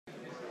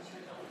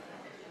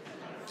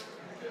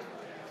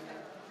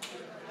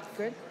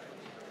good?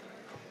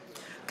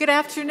 Good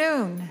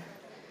afternoon.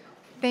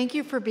 Thank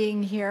you for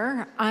being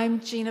here.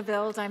 I'm Jena.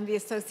 I'm the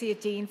Associate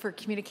Dean for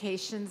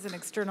Communications and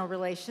External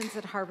Relations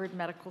at Harvard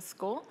Medical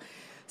School.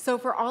 So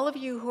for all of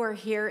you who are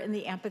here in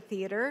the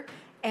amphitheater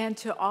and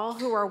to all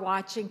who are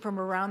watching from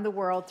around the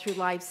world through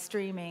live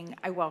streaming,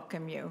 I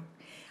welcome you.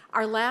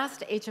 Our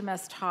last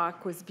HMS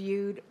talk was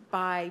viewed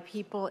by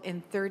people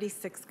in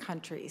 36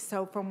 countries.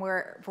 So for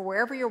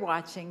wherever you're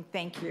watching,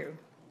 thank you.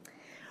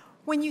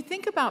 When you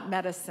think about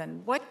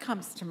medicine, what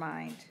comes to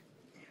mind?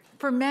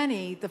 For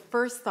many, the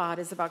first thought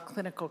is about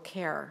clinical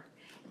care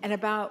and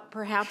about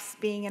perhaps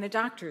being in a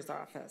doctor's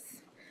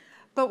office.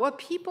 But what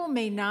people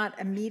may not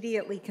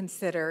immediately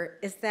consider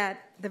is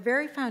that the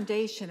very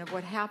foundation of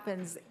what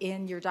happens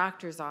in your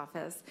doctor's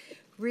office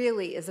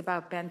really is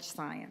about bench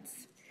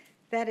science.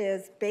 That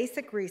is,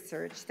 basic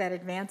research that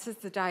advances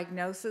the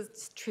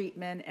diagnosis,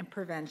 treatment, and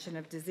prevention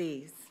of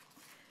disease.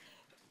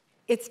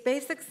 It's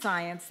basic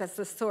science that's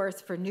the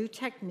source for new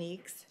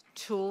techniques,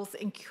 tools,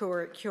 and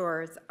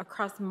cures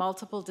across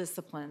multiple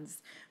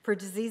disciplines for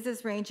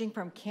diseases ranging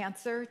from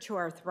cancer to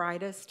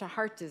arthritis to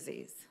heart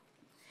disease.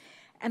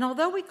 And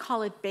although we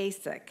call it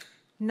basic,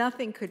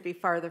 nothing could be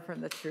farther from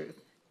the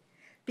truth,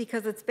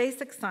 because it's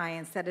basic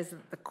science that is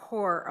at the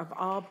core of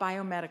all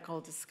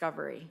biomedical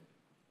discovery.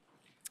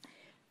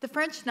 The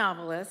French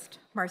novelist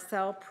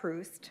Marcel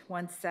Proust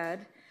once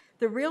said,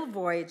 "The real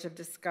voyage of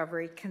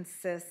discovery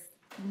consists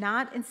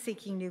not in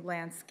seeking new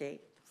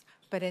landscapes,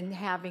 but in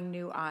having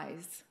new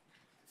eyes."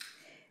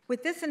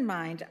 With this in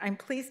mind, I'm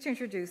pleased to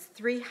introduce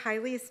three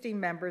highly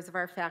esteemed members of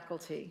our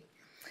faculty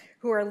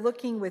who are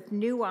looking with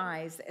new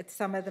eyes at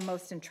some of the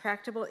most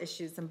intractable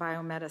issues in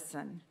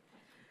biomedicine.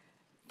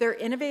 Their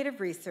innovative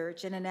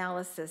research and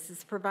analysis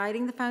is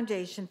providing the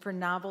foundation for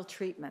novel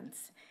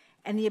treatments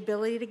and the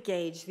ability to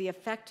gauge the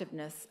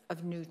effectiveness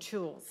of new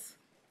tools.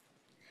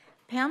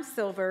 Pam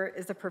Silver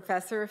is a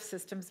professor of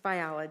systems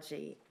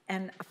biology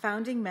and a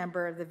founding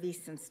member of the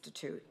Wyss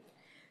Institute.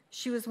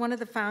 She was one of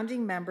the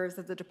founding members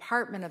of the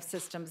Department of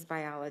Systems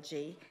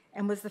Biology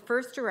and was the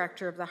first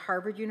director of the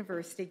Harvard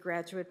University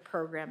Graduate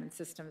Program in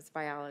Systems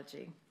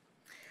Biology.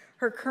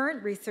 Her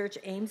current research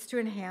aims to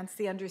enhance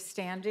the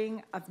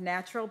understanding of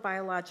natural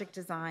biologic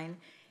design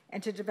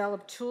and to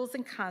develop tools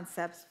and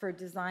concepts for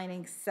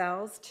designing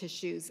cells,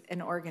 tissues,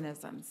 and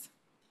organisms.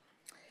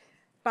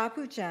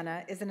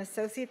 Jena is an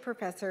associate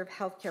professor of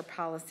healthcare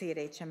policy at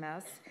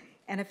HMS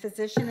and a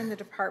physician in the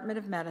Department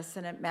of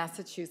Medicine at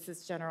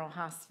Massachusetts General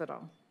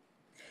Hospital.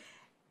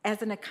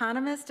 As an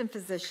economist and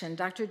physician,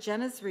 Dr.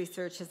 Jena's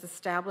research has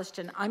established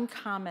an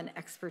uncommon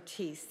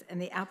expertise in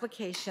the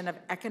application of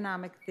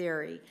economic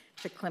theory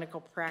to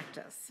clinical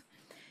practice.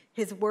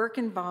 His work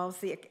involves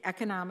the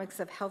economics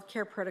of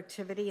healthcare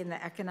productivity and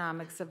the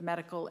economics of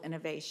medical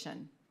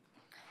innovation.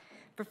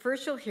 But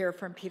first you'll hear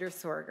from Peter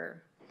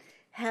Sorger,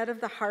 head of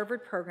the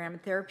Harvard Program in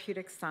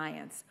Therapeutic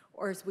Science,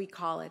 or as we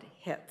call it,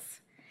 HITS.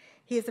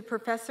 He is a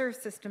professor of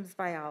systems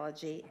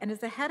biology, and as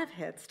the head of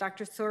HITS,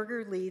 Dr.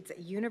 Sorger leads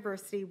a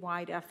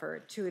university-wide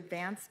effort to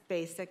advance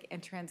basic and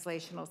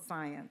translational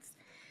science.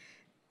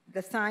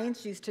 The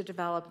science used to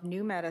develop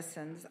new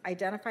medicines,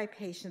 identify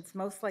patients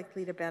most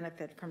likely to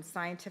benefit from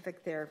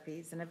scientific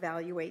therapies, and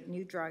evaluate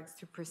new drugs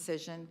through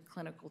precision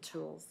clinical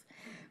tools.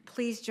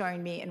 Please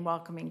join me in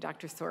welcoming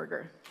Dr.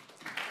 Sorger.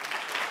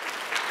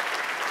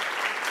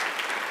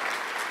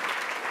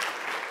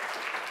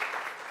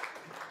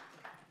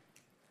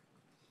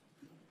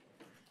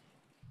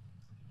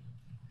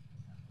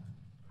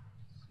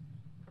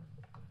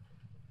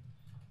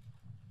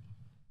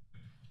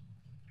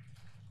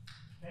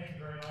 Thank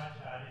you very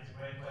much. It's a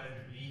great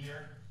pleasure to be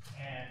here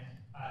and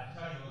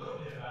tell you a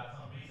little bit about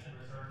some recent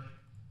research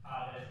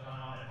that has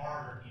gone on at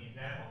Harvard in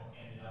general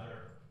and in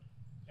other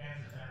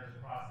cancer centers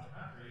across the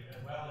country,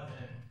 as well as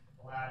in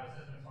the Lab of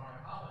Systems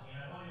Pharmacology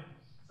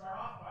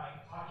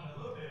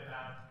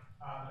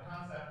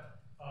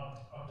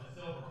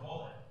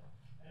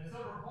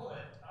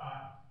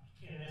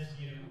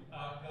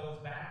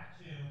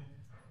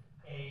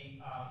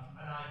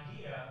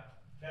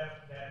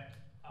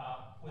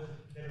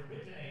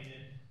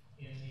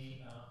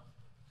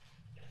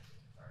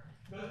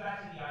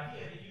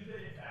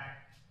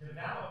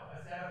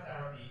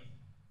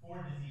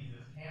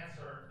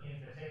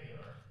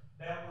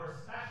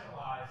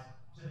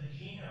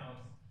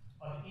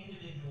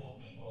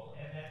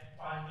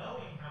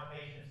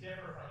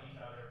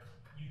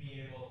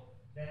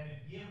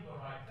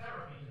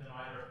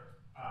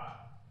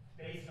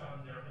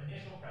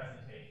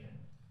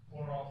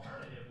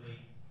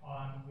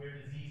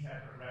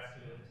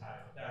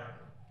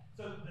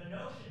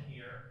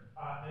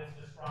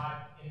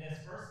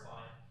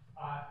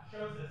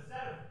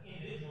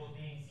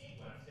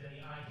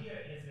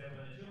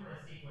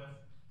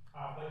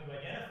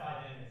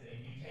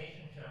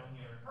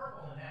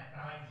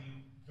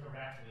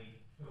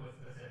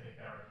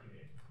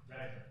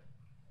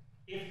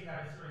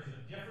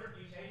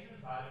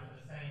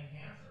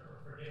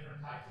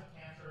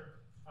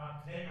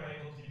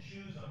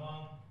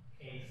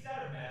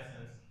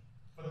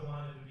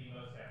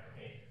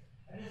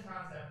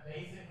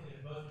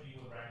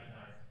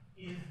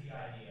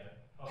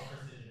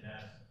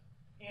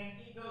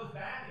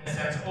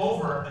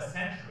over a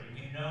century,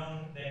 we've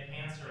known that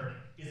cancer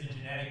is a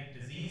genetic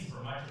disease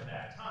for much of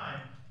that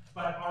time,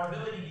 but our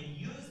ability to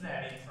use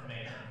that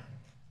information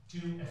to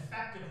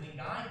effectively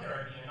guide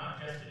therapy and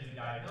not just to do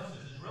diagnosis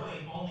is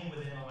really only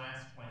within the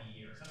last 20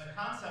 years. And the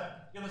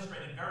concept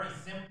illustrated very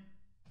simply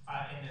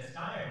in this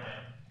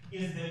diagram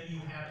is that you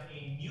have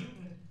a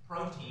mutant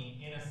protein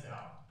in a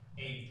cell,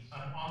 an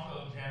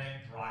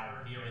oncogenic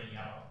driver here in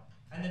yellow,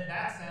 and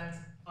that sends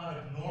an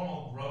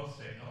abnormal growth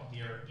signal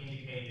here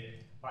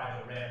indicated by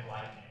the red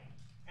lightning.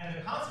 And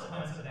the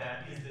consequence of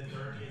that is that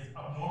there is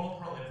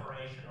abnormal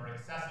proliferation or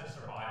excessive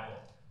survival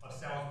of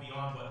cells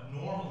beyond what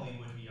normally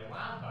would be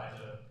allowed by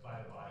the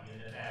body,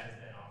 and that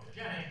is then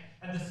oncogenic.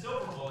 And the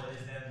silver bullet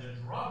is then the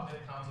drug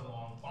that comes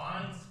along,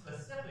 binds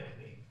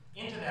specifically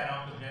into that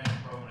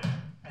oncogenic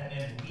program, and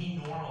then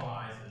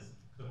renormalizes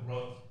the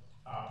growth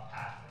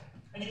pathway.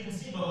 And you can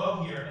see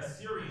below here a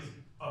series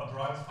of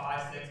drugs,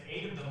 5, 6,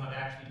 8 of them have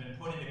actually been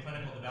put into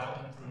clinical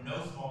development through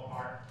no small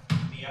part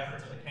the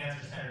efforts of the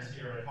cancer centers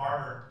here at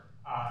Harvard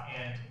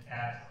and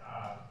at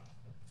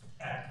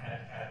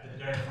the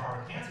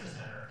Dana-Farber Cancer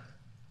Center.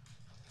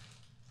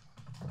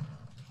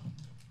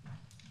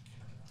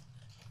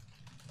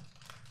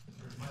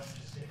 There's much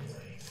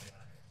gesticulating.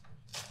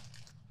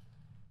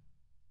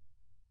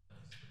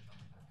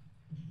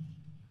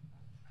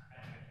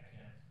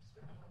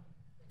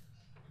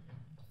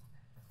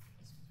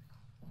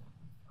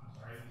 I'm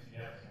sorry, you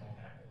have some more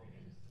technical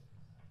issues.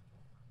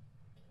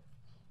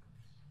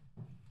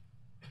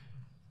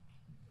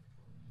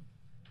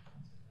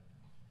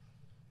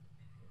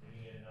 We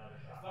need another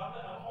shot. Well,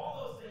 all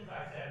those things I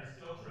said are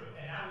still true,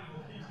 and now we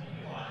will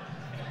continue on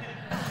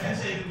and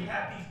say that we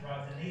have these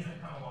drugs and these have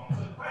come along.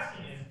 So the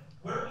question is,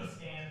 where do we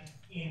stand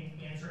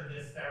in sort of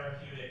this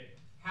therapeutic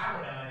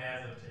paradigm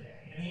as of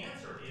today? And the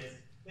answer is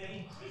that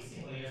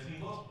increasingly, as we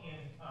look in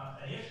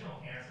additional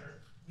cancers,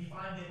 we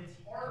find that it's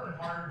harder and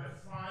harder to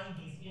find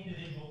these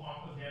individual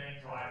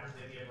oncogenic drivers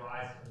that give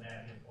rise to the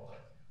magic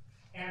bullet.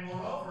 And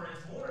moreover,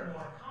 it's more and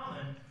more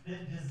common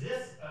that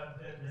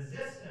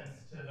resistance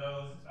to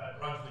those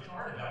drugs which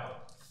are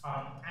developed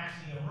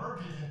actually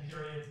emerges in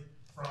periods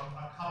from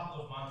a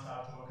couple of months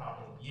out to a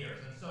couple of years.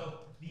 And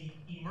so the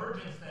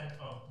emergence then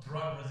of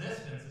drug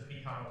resistance has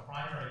become a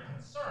primary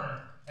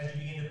concern as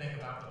you begin to think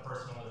about the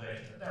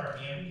personalization of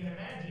therapy. And we can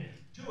imagine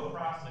two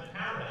approximate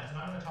paradigms, and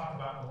I'm going to talk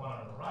about the one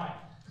on the right.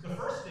 The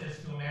first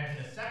is to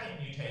imagine a second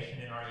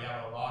mutation in our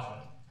yellow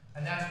lozenge,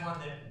 and that's one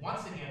that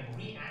once again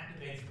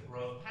reactivates the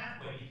growth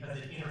pathway because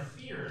it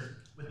interferes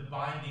with the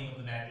binding of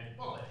the magic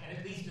bullet. And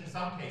at least in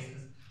some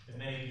cases, as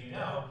many of you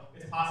know,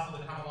 it's possible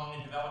to come along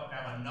and develop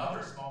now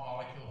another small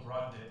molecule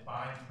drug that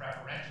binds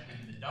preferentially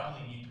to the doubly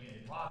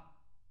mutated lozenge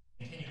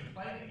and continue to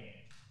play the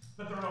game.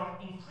 But there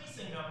are an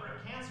increasing number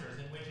of cancers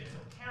in which it's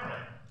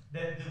apparent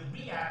that the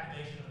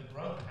reactivation of the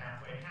growth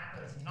pathway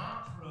happens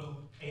not through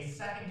a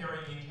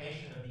secondary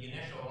mutation of the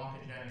initial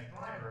oncogenic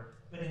driver,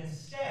 but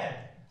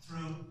instead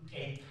through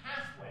a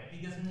pathway,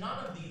 because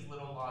none of these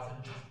little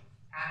lozenges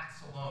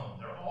acts alone.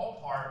 They're all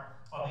part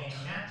of a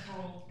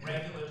natural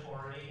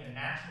regulatory and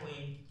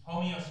naturally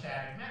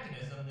homeostatic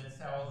mechanism that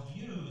cells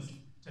use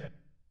to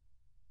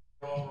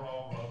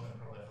overall growth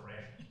and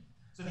proliferation.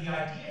 So the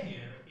idea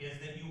here is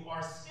that you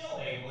are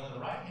still able, in the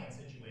right-hand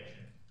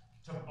situation,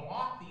 to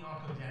block the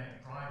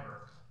oncogenic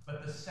driver,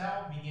 but the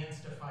cell begins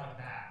to fight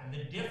back. And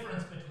the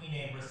difference between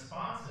a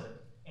responsive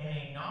and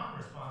a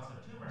non-responsive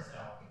tumor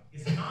cell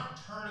is not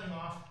turning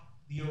off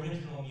the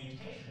original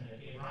mutation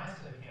that gave rise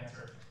to the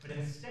cancer, but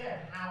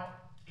instead how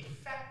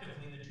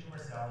effectively the tumor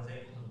cell is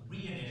able to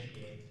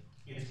reinitiate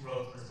its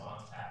growth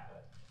response pathway.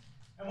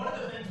 And one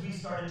of the things we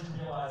started to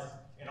realize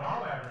in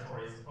our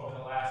laboratories over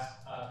the last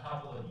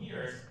couple of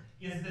years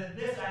is that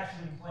this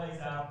actually plays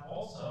out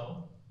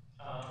also,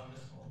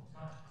 this will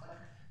not click,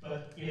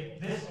 but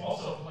this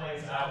also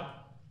plays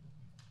out,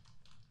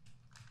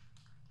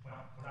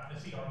 well, we're not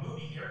going to see our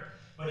movie here,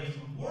 but if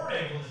you were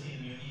able to see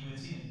the movie, you would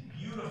see these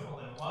beautiful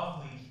and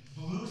lovely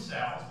blue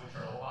cells, which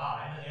are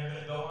alive, and they're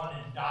going to go on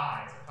and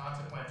die as a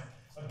consequence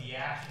of the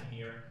action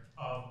here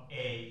of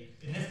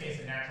in this case,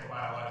 a natural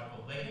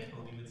biological ligand,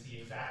 where we would see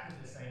exactly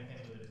the same thing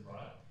with a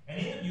drug. And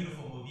in the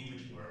beautiful movie,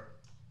 which you are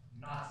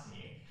not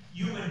seeing,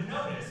 you would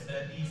notice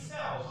that these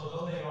cells,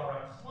 although they are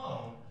a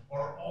clone,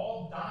 are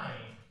all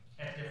dying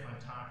at different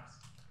times.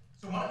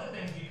 So one of the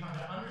things we come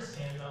to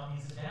understand about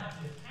these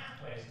adaptive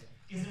pathways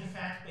is, in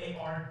fact, they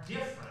are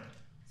different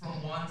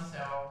from one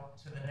cell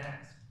to the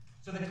next.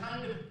 So the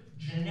kind of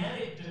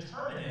genetic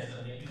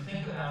determinism that you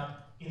think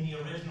about in the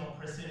original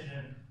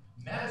precision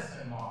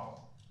medicine model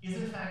is,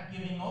 in fact,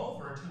 giving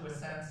over to a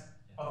sense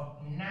of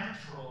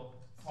natural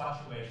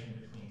fluctuation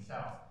between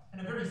cells. And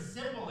a very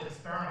simple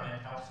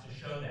experiment helps to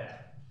show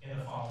that in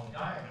the following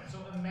diagram. So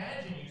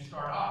imagine you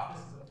start off,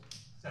 this is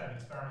a set of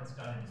experiments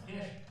done in a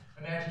dish.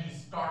 Imagine you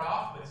start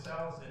off with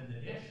cells in the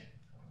dish.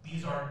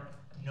 These are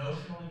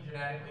notionally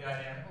genetically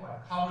identical.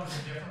 I've colored them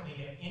differently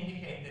to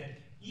indicate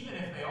that even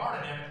if they are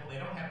identical,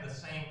 they don't have the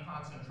same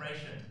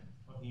concentration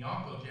of the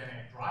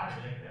oncogenic driver.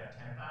 They could have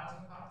 10,000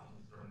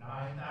 copies, or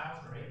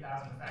 9,000, or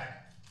 8,000. In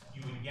fact,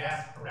 you would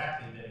guess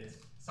correctly that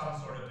it's some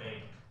sort of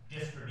a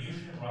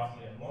distribution,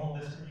 roughly a normal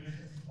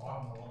distribution,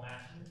 log normal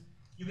actually.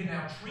 You can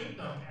now treat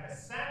them at a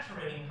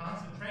saturating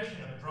concentration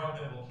of a drug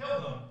that will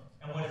kill them,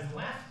 and what is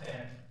left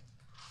then,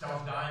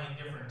 cells dying at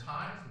different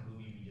times, the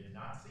movie we did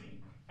not see,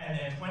 and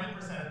then 20%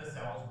 of the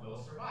cells will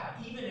survive,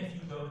 even if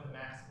you go to the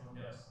maximum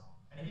dose.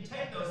 And if you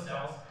take those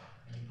cells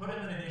and you put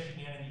them in a dish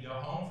again and you go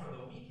home for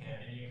the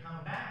weekend and you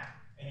come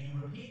back and you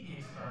repeat the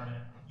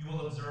experiment, you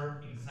will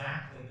observe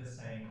exactly the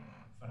same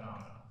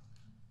phenomenon.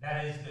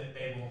 That is that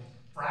they will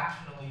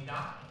fractionally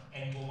die,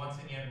 and you will once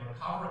again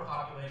recover a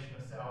population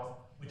of cells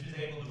which is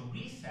able to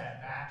reset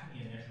back to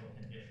the initial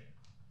condition.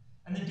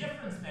 And the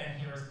difference then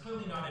here is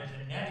clearly not a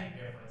genetic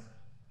difference,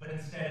 but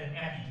instead an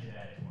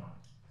epigenetic one.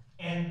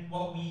 And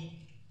what we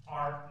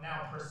are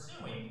now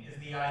pursuing is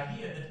the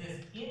idea that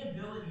this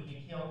inability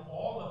to kill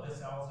all of the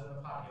cells in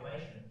the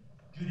population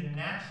due to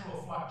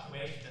natural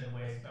fluctuation in the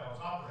way cells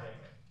operate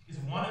is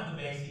one of the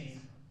bases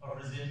of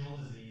residual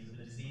disease,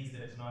 the disease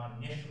that is not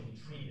initially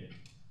treated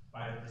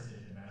by the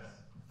precision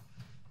medicine.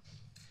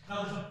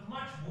 Now, there's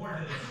much more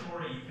to this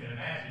story you can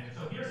imagine.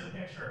 So here's a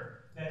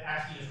picture that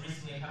actually has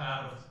recently come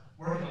out of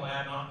work in the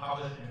lab, not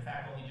published, and in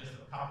fact only just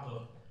a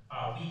couple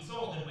of weeks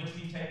old, in which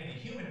we've taken a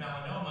human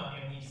melanoma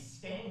and we've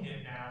stained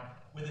it now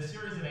with a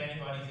series of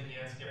antibodies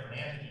against different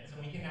antigens.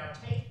 And we can now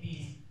take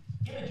these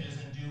images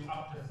and do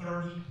up to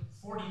 30,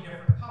 40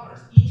 different colors,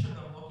 each of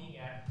them looking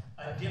at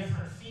a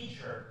different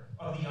feature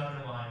of the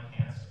underlying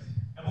cancer.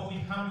 And what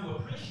we've come to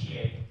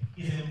appreciate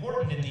is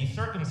important in these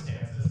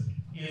circumstances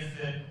is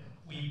that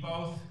we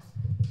both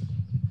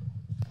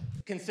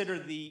consider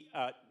the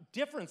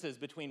differences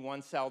between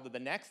one cell to the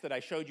next that I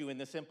showed you in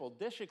the simple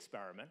dish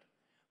experiment,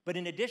 but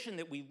in addition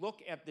that we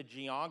look at the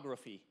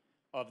geography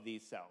of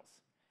these cells.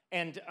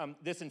 And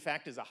this, in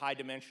fact, is a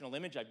high-dimensional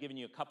image. I've given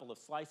you a couple of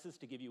slices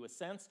to give you a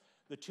sense.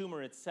 The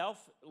tumor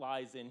itself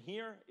lies in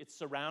here. It's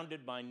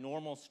surrounded by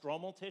normal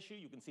stromal tissue.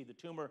 You can see the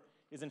tumor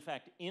is, in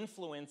fact,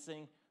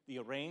 influencing the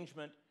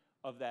arrangement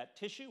of that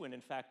tissue and,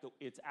 in fact,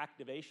 its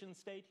activation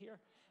state here.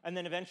 And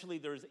then eventually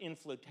there's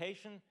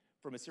infiltration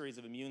from a series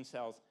of immune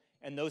cells,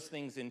 and those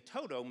things in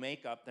toto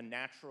make up the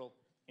natural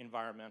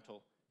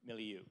environmental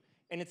milieu.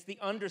 And it's the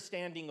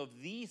understanding of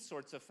these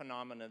sorts of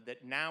phenomena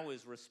that now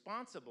is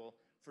responsible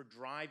for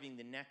driving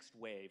the next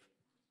wave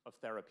of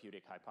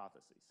therapeutic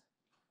hypotheses.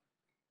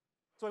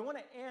 So I want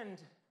to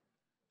end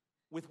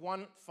with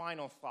one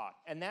final thought,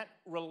 and that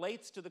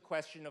relates to the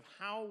question of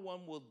how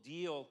one will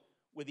deal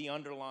with the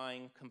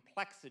underlying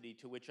complexity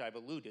to which I've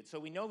alluded. So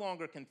we no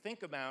longer can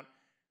think about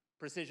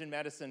precision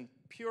medicine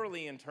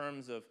purely in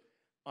terms of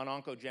an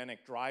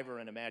oncogenic driver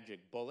and a magic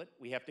bullet.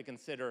 We have to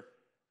consider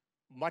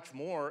much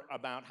more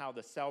about how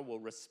the cell will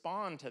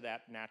respond to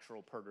that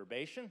natural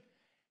perturbation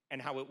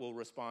and how it will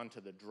respond to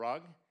the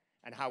drug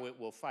and how it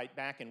will fight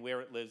back and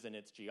where it lives in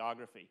its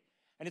geography.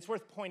 And it's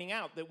worth pointing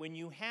out that when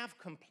you have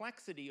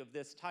complexity of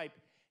this type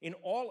in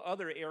all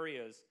other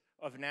areas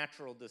of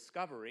natural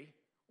discovery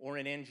or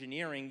in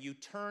engineering, you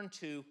turn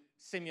to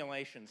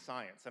simulation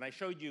science. And I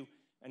showed you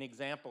an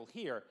example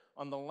here.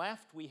 On the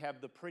left, we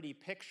have the pretty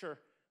picture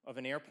of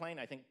an airplane.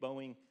 I think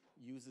Boeing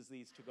uses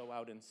these to go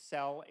out and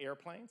sell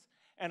airplanes.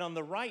 And on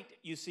the right,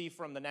 you see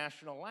from the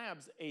national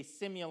labs a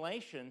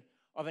simulation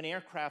of an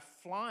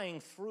aircraft flying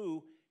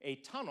through a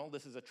tunnel.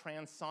 This is a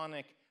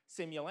transonic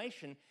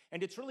simulation,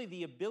 and it's really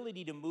the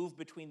ability to move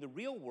between the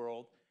real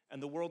world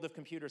and the world of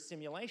computer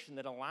simulation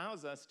that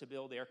allows us to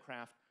build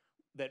aircraft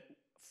that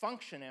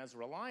function as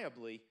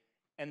reliably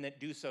and that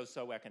do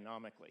so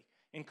economically.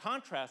 In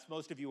contrast,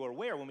 most of you are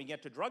aware, when we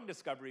get to drug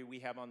discovery, we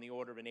have on the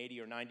order of an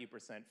 80 or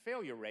 90%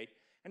 failure rate,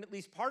 and at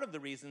least part of the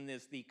reason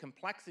is the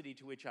complexity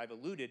to which I've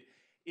alluded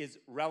is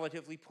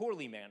relatively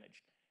poorly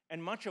managed.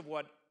 And much of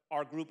what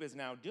our group is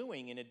now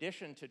doing, in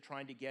addition to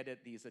trying to get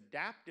at these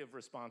adaptive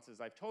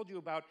responses I've told you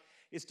about,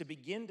 is to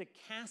begin to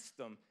cast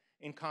them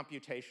in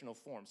computational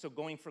form. So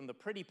going from the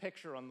pretty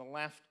picture on the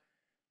left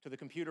to the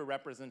computer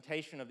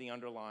representation of the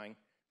underlying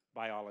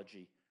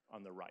biology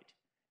on the right.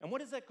 And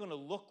what is that going to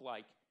look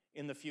like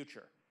in the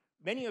future?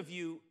 Many of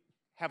you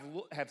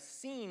have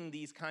seen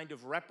these kind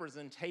of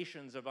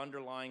representations of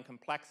underlying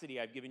complexity.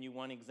 I've given you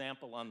one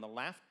example on the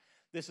left.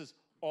 This is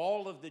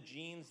all of the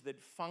genes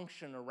that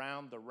function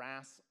around the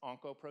RAS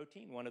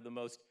oncoprotein, one of the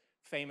most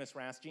famous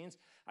RAS genes.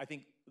 I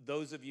think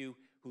those of you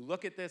who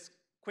look at this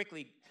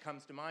quickly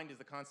comes to mind is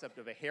the concept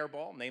of a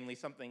hairball, namely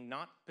something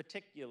not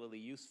particularly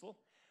useful.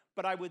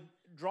 But I would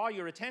draw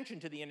your attention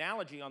to the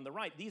analogy on the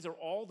right. These are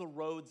all the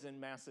roads in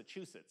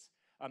Massachusetts.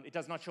 It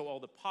does not show all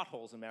the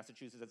potholes in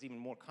Massachusetts. That's an even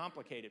more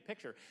complicated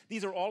picture.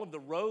 These are all of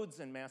the roads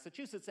in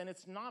Massachusetts, and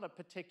it's not a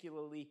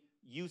particularly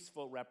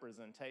useful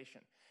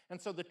representation. And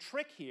so the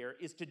trick here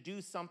is to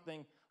do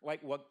something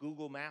like what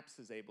Google Maps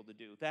is able to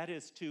do. That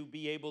is to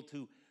be able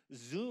to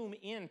zoom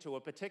into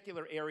a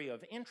particular area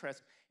of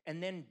interest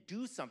and then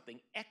do something,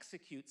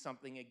 execute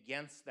something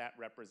against that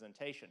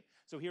representation.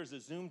 So here's a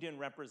zoomed-in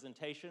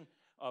representation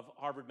of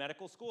Harvard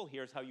Medical School.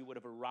 Here's how you would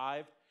have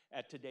arrived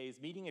at today's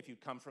meeting if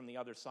you'd come from the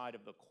other side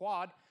of the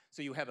quad.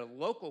 So you have a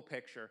local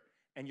picture,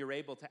 and you're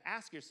able to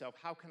ask yourself,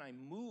 how can I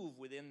move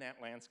within that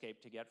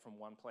landscape to get from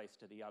one place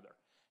to the other?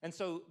 And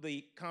so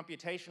the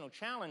computational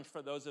challenge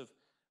for those of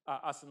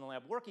us in the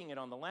lab working it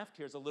on the left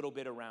here is a little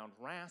bit around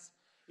RAS,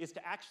 is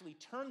to actually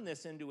turn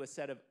this into a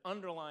set of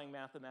underlying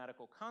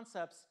mathematical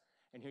concepts.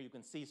 And here you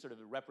can see sort of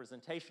a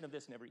representation of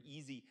this, never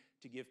easy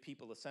to give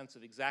people a sense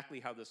of exactly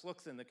how this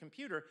looks in the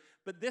computer.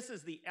 But this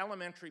is the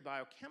elementary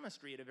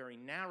biochemistry at a very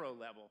narrow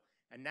level.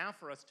 And now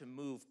for us to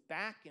move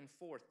back and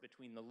forth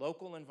between the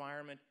local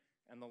environment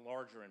and the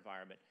larger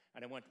environment.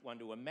 And I want one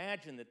to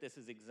imagine that this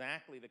is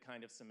exactly the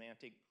kind of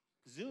semantic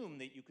zoom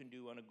that you can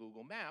do on a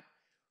Google map.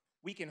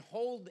 We can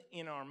hold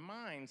in our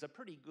minds a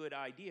pretty good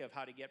idea of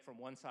how to get from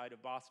one side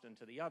of Boston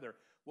to the other.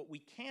 What we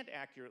can't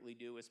accurately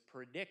do is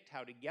predict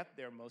how to get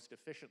there most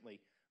efficiently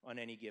on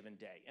any given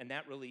day. And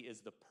that really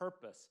is the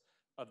purpose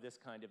of this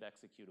kind of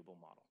executable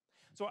model.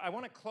 So I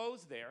want to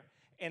close there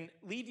and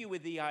leave you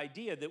with the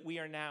idea that we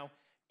are now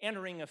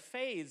entering a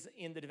phase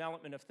in the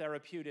development of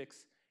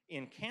therapeutics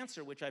in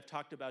cancer, which I've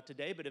talked about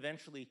today, but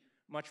eventually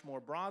much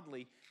more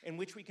broadly, in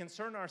which we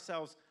concern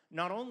ourselves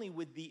not only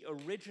with the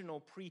original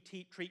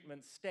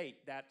pre-treatment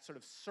state, that sort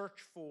of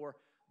search for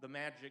the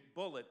magic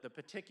bullet, the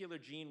particular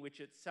gene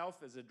which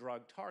itself is a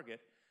drug target,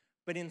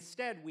 but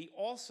instead we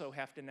also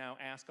have to now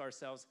ask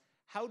ourselves,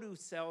 how do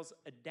cells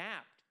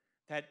adapt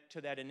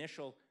to that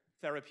initial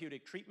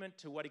therapeutic treatment?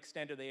 To what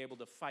extent are they able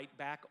to fight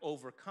back,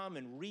 overcome,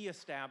 and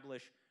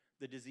reestablish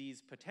the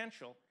disease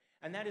potential?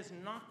 And that is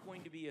not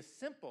going to be as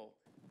simple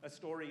a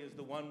story as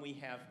the one we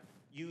have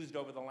used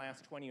over the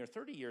last 20 or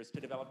 30 years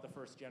to develop the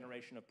first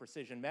generation of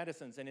precision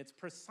medicines. And it's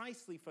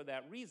precisely for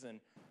that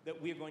reason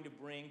that we are going to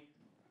bring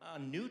a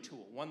new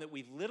tool, one that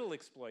we've little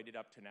exploited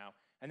up to now,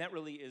 and that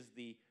really is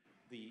the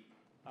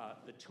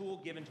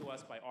tool given to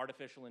us by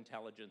artificial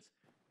intelligence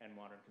and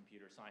modern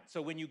computer science.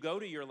 So when you go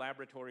to your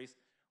laboratories,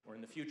 or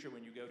in the future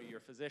when you go to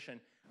your physician,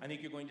 I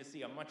think you're going to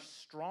see a much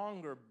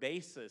stronger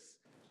basis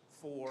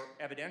for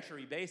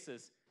evidentiary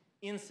basis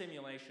in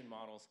simulation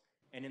models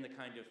and in the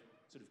kind of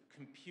sort of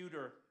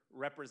computer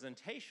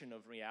representation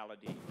of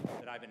reality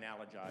that I've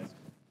analogized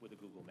with a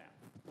Google map.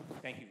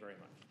 Thank you very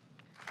much.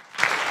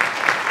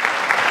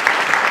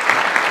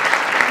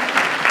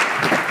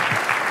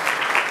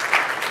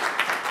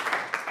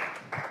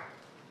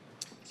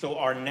 So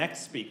our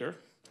next speaker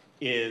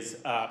is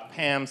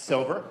Pam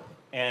Silver,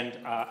 and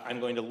I'm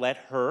going to let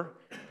her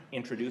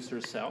introduce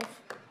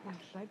herself. Now,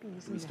 should I be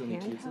using the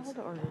handheld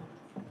or?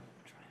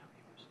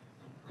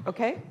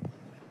 Okay.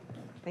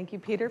 Thank you,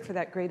 Peter, for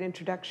that great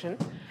introduction.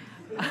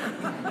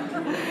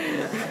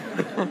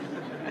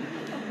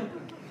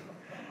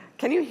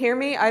 Can you hear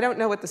me? I don't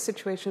know what the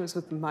situation is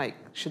with the mic.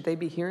 Should they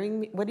be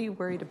hearing me? What are you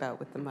worried about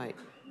with the mic?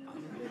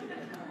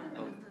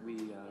 We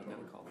got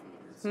a call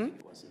from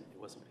it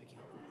wasn't picking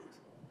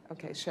up.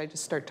 Okay, should I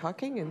just start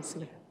talking and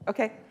see?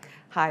 Okay,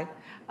 hi.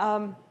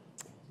 Let's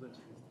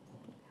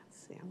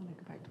see, I'm gonna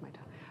go back to my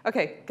time.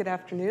 Okay, good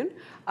afternoon.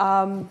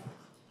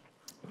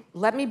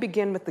 Let me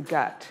begin with the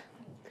gut.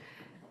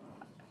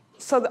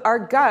 So our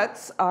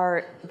guts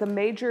are the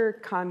major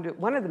conduit,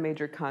 one of the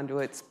major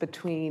conduits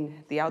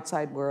between the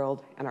outside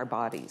world and our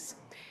bodies.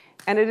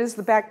 And it is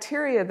the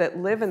bacteria that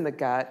live in the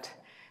gut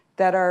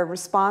that are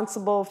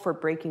responsible for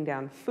breaking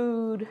down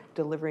food,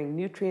 delivering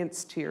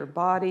nutrients to your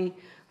body,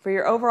 for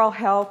your overall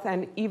health,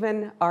 and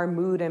even our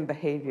mood and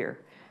behavior.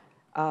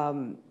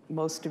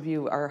 Most of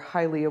you are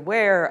highly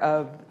aware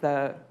of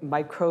the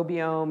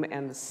microbiome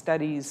and the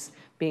studies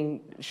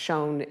being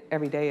shown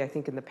every day. I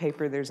think in the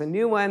paper there's a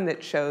new one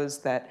that shows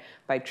that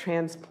by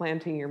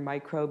transplanting your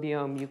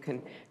microbiome, you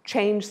can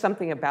change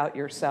something about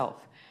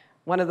yourself.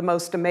 One of the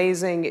most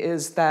amazing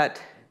is that,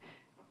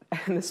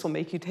 and this will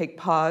make you take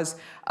pause,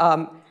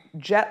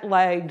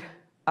 jet-lagged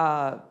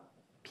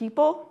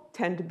people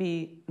tend to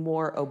be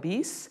more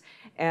obese,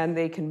 and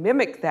they can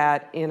mimic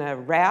that in a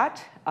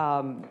rat.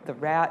 The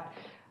rat,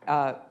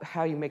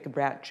 how you make a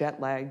rat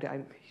jet-lagged,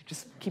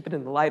 just keep it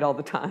in the light all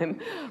the time,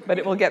 but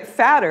it will get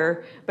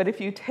fatter. But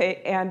if you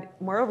take, and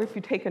moreover, if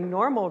you take a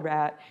normal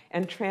rat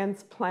and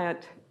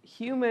transplant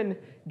human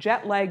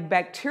jet-lagged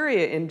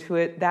bacteria into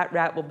it, that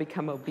rat will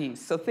become obese.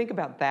 So think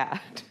about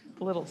that.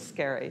 A little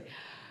scary.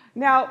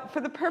 Now,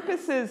 for the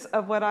purposes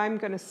of what I'm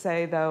going to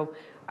say, though,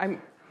 I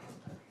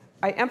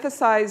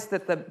emphasize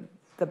that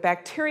the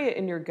bacteria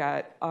in your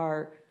gut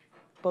are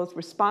both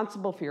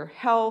responsible for your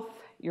health,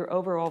 your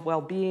overall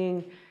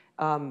well-being,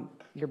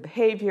 your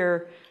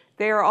behavior.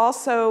 They are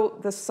also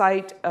the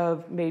site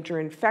of major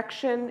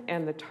infection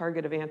and the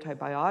target of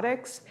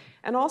antibiotics,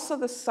 and also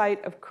the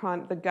site of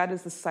the gut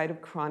is the site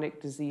of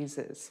chronic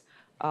diseases,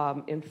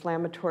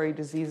 inflammatory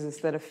diseases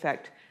that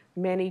affect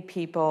many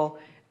people,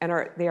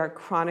 and they are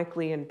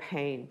chronically in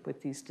pain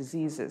with these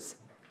diseases.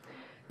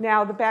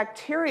 Now, the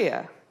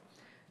bacteria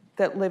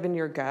that live in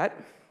your gut,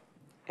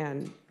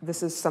 and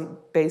this is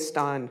based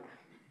on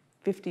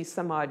 50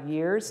 some odd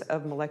years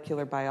of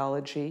molecular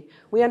biology,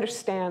 we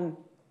understand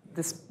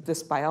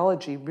this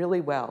biology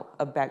really well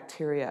of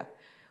bacteria.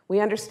 We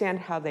understand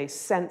how they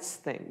sense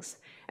things.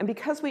 And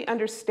because we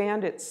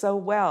understand it so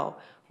well,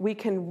 we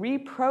can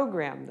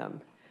reprogram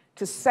them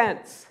to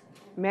sense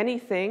many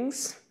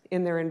things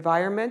in their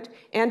environment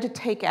and to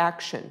take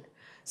action.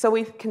 So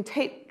we can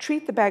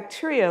treat the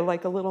bacteria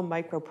like a little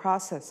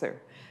microprocessor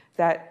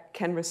that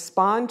can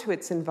respond to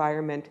its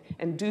environment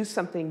and do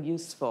something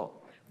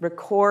useful,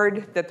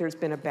 record that there's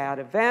been a bad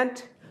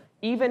event,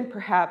 even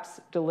perhaps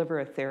deliver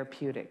a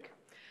therapeutic.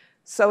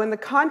 So in the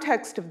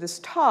context of this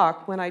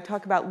talk, when I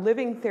talk about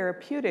living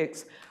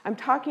therapeutics, I'm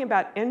talking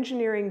about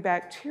engineering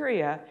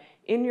bacteria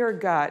in your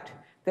gut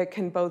that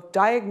can both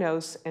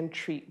diagnose and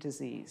treat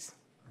disease.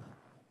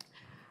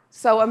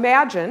 So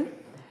imagine,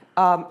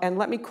 and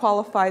let me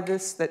qualify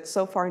this, that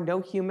so far no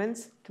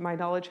humans, to my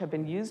knowledge, have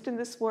been used in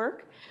this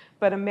work,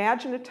 but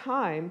imagine a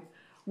time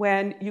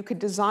when you could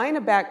design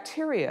a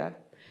bacteria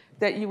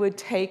that you would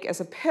take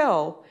as a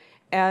pill,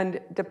 and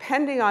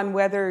depending on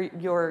whether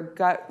your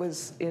gut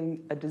was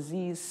in a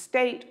disease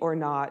state or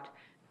not,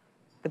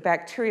 the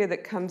bacteria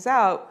that comes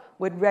out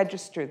would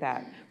register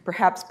that,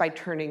 perhaps by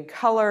turning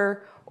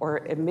color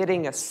or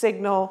emitting a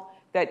signal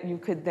that you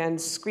could then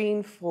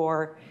screen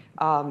for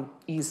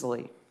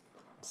easily.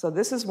 So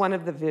this is one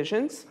of the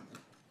visions.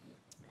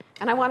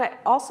 And I want to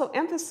also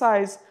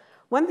emphasize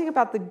one thing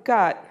about the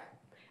gut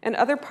and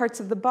other parts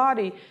of the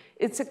body.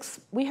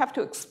 We have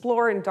to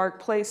explore in dark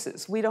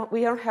places. We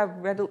don't have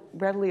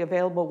readily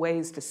available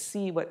ways to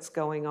see what's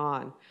going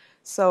on.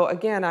 So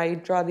again, I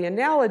draw the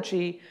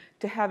analogy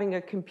to having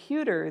a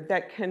computer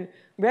that can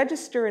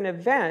register an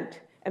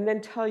event and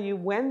then tell you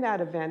when that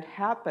event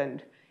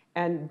happened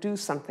and do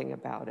something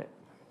about it.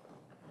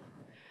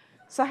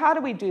 So how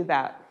do we do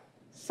that?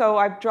 So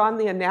I've drawn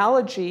the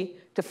analogy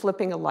to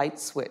flipping a light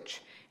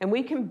switch. And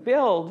we can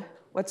build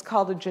what's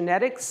called a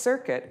genetic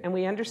circuit, and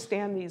we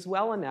understand these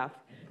well enough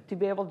to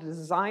be able to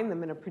design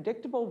them in a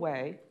predictable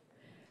way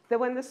that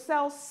when the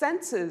cell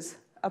senses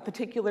a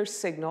particular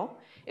signal,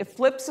 it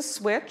flips a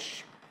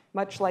switch,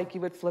 much like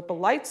you would flip a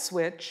light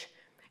switch,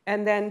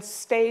 and then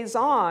stays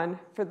on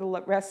for the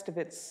rest of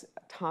its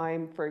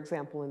time, for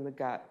example, in the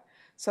gut.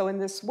 So in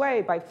this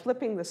way, by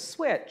flipping the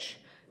switch,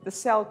 the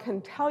cell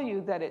can tell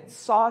you that it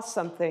saw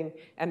something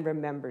and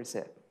remembers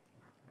it.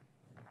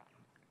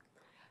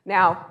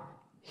 Now,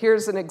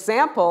 here's an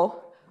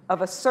example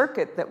of a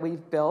circuit that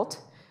we've built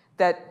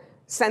that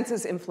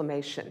senses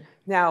inflammation.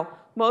 Now,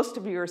 most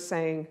of you are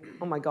saying,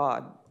 oh my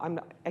God,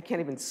 I can't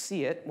even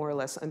see it, more or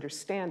less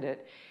understand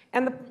it.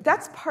 And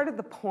that's part of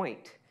the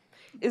point,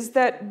 is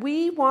that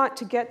we want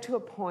to get to a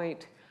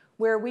point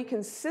where we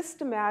can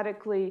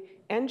systematically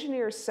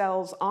engineer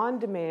cells on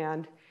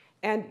demand,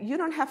 and you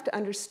don't have to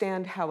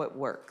understand how it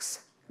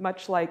works,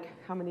 much like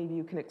how many of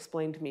you can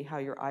explain to me how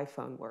your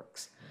iPhone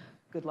works.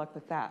 Good luck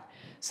with that.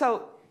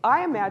 So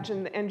I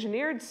imagine the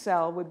engineered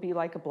cell would be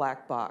like a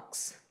black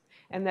box,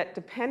 and that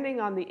depending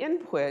on the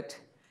input,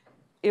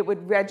 it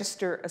would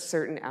register a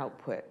certain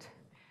output.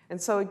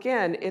 And so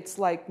again, it's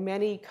like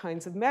many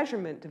kinds of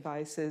measurement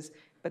devices,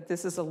 but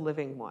this is a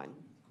living one.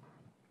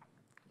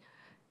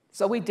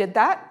 So we did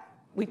that.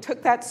 We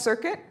took that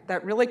circuit,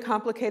 that really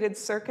complicated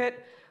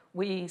circuit,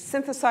 we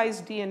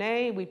synthesized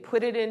DNA, we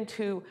put it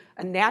into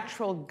a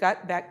natural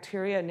gut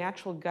bacteria, a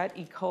natural gut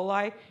E.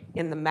 coli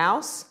in the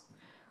mouse.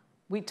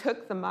 We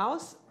took the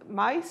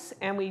mice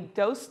and we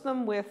dosed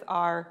them with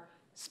our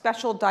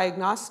special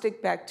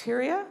diagnostic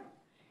bacteria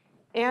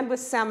and with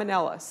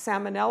salmonella.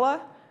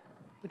 Salmonella,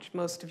 which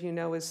most of you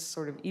know is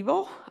sort of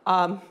evil,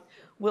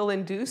 will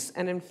induce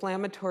an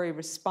inflammatory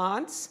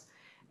response.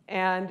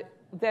 And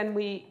then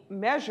we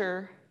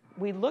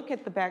look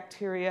at the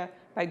bacteria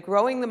by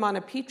growing them on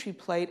a Petri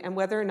plate and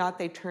whether or not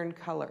they turn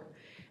color.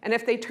 And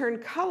if they turn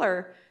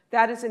color,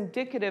 that is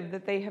indicative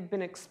that they have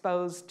been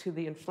exposed to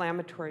the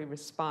inflammatory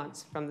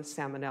response from the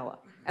salmonella.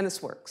 And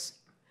this works.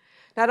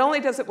 Not only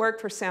does it work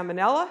for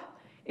salmonella,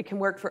 it can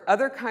work for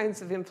other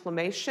kinds of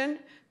inflammation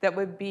that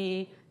would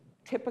be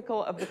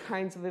typical of the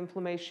kinds of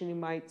inflammation you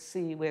might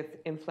see with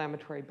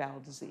inflammatory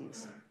bowel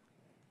disease.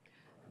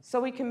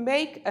 So we can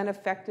make an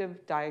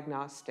effective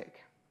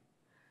diagnostic.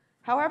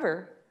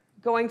 However,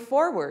 going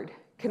forward,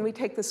 can we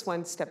take this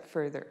one step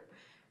further?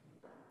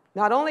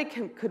 Not only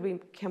can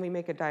we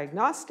make a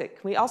diagnostic,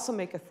 can we also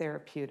make a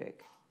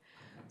therapeutic?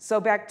 So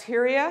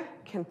bacteria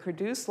can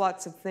produce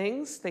lots of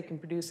things. They can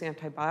produce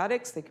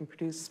antibiotics. They can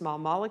produce small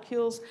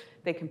molecules.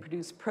 They can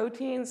produce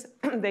proteins.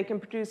 They can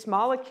produce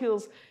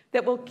molecules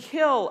that will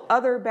kill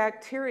other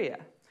bacteria.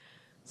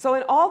 So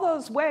in all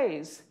those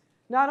ways,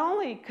 not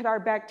only could our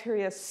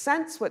bacteria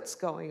sense what's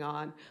going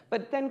on,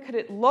 but then could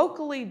it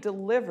locally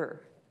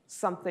deliver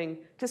something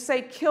to,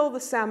 say, kill the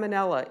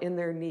salmonella in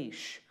their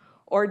niche,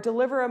 or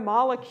deliver a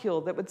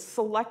molecule that would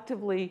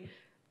selectively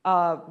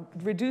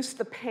reduce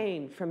the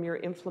pain from your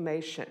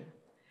inflammation.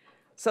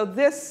 So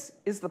this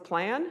is the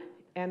plan,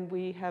 and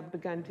we have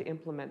begun to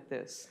implement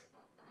this.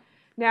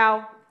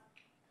 Now,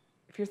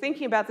 if you're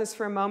thinking about this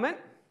for a moment,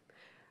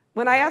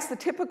 when I asked the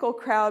typical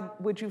crowd,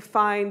 would you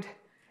find,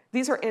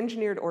 these are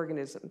engineered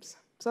organisms,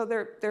 so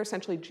they're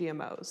essentially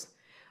GMOs.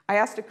 I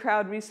asked a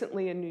crowd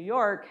recently in New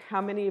York,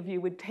 how many of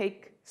you would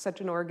take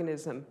such an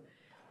organism,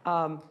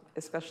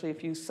 especially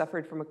if you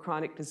suffered from a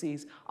chronic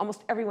disease?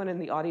 Almost everyone in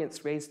the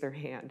audience raised their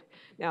hand.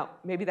 Now,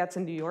 maybe that's a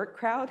New York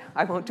crowd.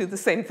 I won't do the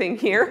same thing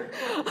here.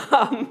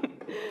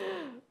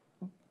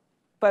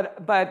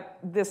 But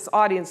this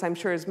audience, I'm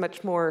sure, is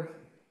much more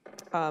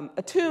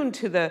attuned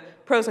to the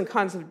pros and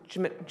cons of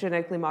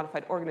genetically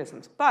modified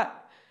organisms.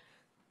 But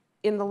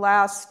in the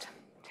last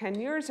 10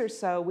 years or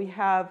so, we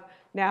have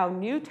now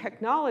new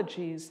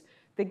technologies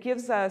that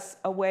gives us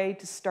a way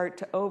to start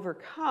to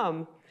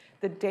overcome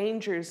the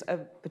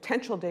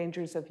potential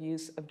dangers of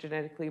use of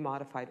genetically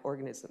modified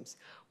organisms.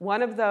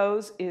 One of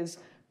those is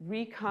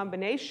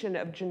recombination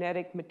of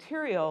genetic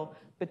material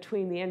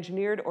between the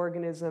engineered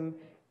organism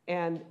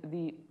and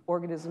the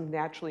organism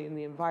naturally in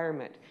the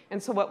environment.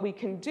 And so what we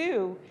can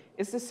do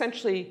is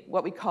essentially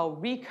what we call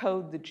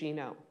recode the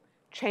genome,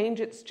 change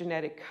its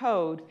genetic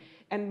code,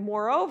 and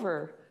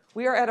moreover,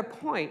 we are at a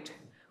point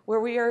where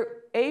we are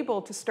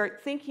able to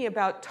start thinking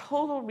about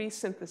total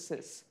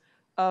resynthesis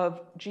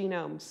of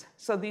genomes.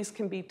 So these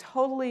can be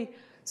totally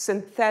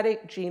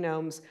synthetic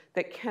genomes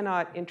that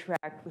cannot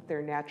interact with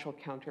their natural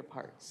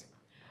counterparts.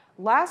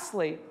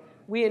 Lastly,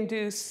 we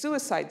induce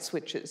suicide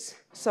switches.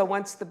 So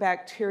once the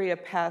bacteria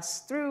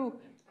pass through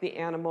the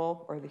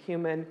animal or the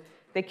human,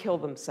 they kill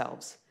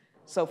themselves.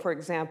 So for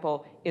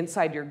example,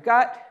 inside your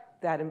gut,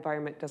 that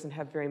environment doesn't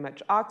have very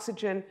much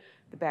oxygen.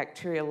 The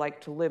bacteria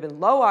like to live in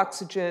low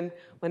oxygen.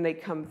 When they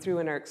come through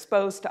and are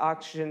exposed to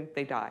oxygen,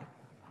 they die.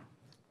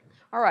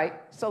 All right,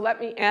 so let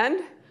me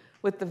end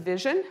with the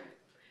vision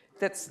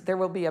that there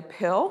will be a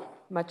pill,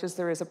 much as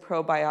there is a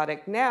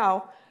probiotic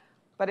now,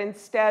 but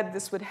instead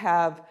this would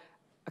have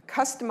a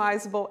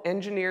customizable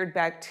engineered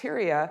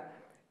bacteria,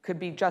 could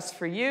be just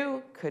for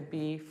you, could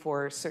be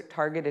for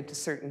targeted to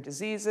certain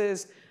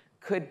diseases,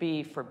 could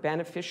be for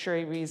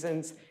beneficiary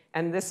reasons,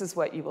 and this is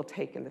what you will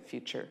take in the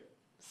future.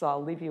 So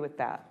I'll leave you with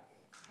that.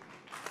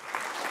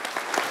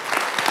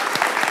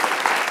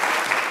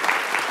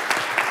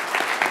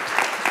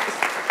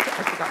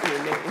 I forgot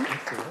your name. I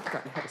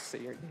forgot how to say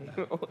your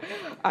name.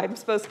 I'm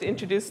supposed to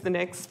introduce the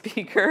next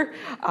speaker.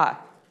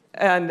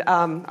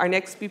 Our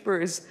next speaker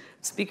is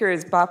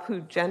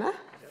Bapu Jena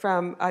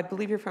from, I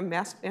believe you're from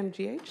Mass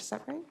MGH, is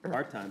that right?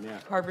 Part-time, yeah.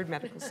 Harvard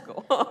Medical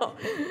School.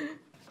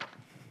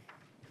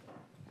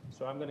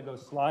 So I'm going to go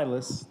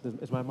slideless.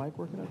 Is my mic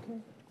working okay?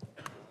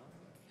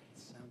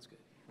 Sounds good.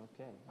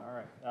 Okay, all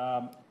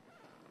right.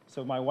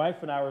 So my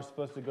wife and I were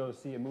supposed to go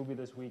see a movie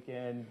this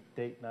weekend,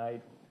 date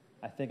night.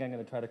 I think I'm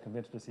going to try to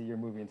convince her to see your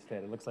movie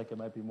instead. It looks like it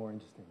might be more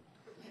interesting.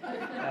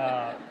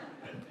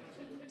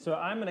 So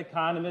I'm an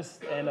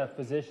economist and a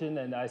physician,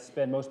 and I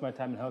spend most of my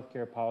time in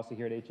healthcare policy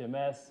here at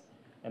HMS,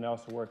 and I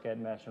also work at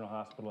National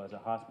Hospital as a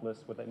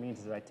hospitalist. What that means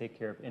is I take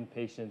care of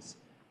inpatients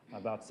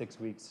about 6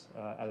 weeks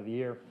out of the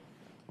year,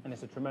 and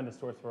it's a tremendous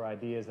source for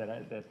ideas that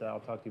I'll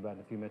talk to you about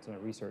in a few minutes in my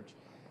research.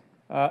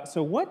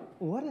 So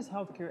what is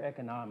healthcare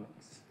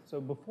economics?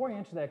 So before I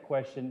answer that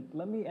question,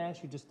 let me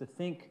ask you just to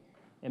think,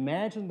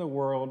 imagine the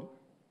world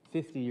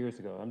 50 years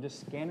ago. I'm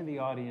just scanning the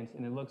audience,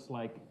 and it looks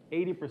like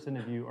 80%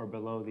 of you are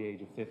below the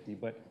age of 50.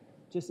 But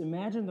just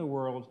imagine the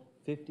world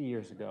 50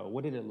 years ago.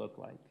 What did it look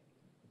like?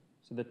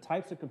 So the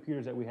types of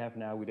computers that we have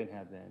now, we didn't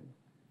have then.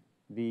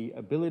 The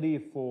ability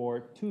for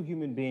two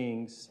human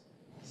beings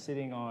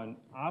sitting on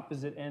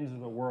opposite ends of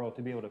the world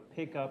to be able to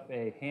pick up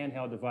a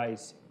handheld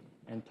device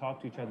and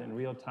talk to each other in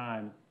real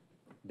time,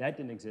 that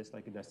didn't exist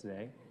like it does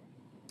today.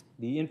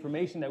 The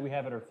information that we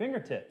have at our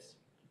fingertips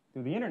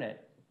through the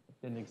internet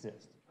didn't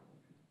exist.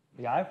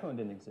 The iPhone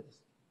didn't exist,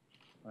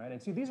 right?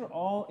 And see, these are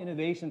all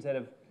innovations that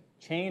have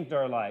changed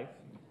our life,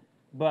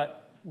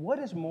 but what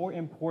is more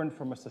important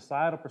from a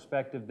societal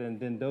perspective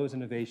than those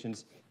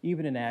innovations,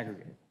 even in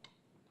aggregate?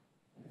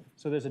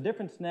 So there's a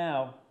difference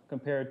now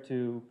compared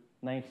to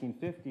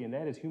 1950, and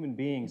that is human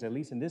beings, at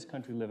least in this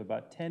country, live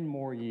about 10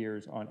 more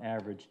years on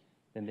average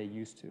than they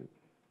used to.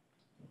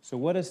 So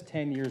what does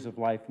 10 years of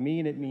life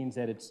mean? It means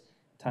that it's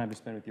time to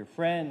spend with your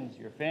friends,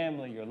 your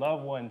family, your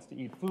loved ones, to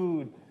eat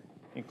food,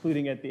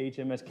 including at the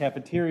HMS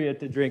cafeteria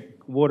to drink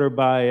water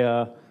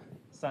by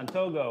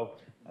Santogo.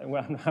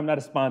 Well, I'm not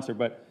a sponsor,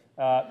 but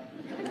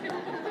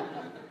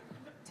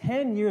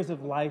 10 years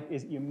of life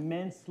is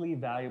immensely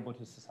valuable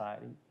to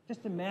society.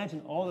 Just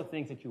imagine all the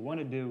things that you want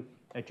to do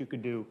that you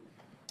could do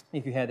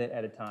if you had that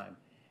at a time.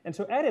 And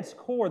so at its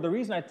core, the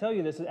reason I tell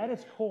you this is at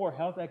its core,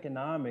 health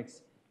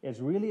economics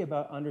is really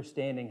about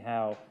understanding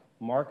how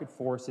market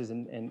forces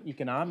and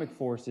economic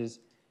forces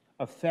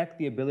affect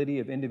the ability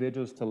of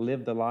individuals to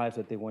live the lives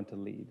that they want to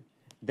lead.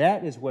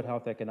 That is what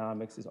health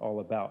economics is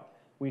all about.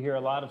 We hear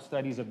a lot of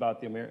studies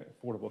about the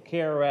Affordable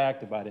Care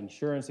Act, about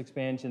insurance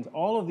expansions.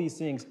 All of these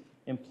things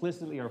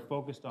implicitly are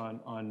focused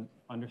on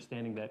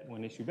understanding that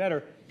one issue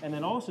better, and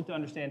then also to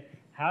understand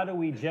how do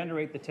we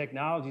generate the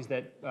technologies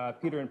that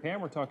Peter and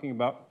Pam were talking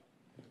about,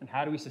 and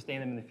how do we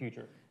sustain them in the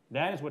future.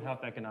 That is what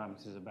health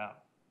economics is about.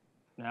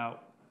 Now,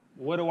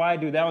 what do I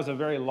do? That was a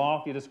very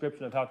lofty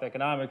description of health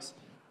economics.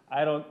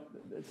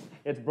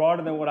 It's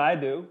broader than what I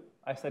do.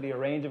 I study a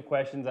range of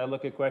questions. I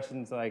look at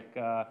questions like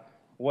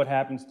what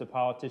happens to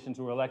politicians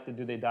who are elected?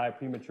 Do they die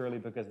prematurely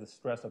because the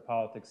stress of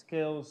politics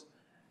kills?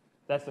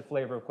 That's the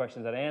flavor of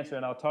questions that I answer,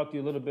 and I'll talk to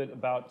you a little bit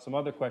about some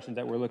other questions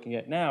that we're looking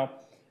at now.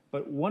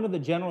 But one of the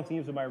general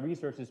themes of my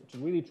research is to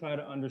really try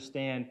to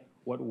understand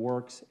what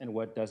works and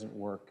what doesn't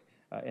work.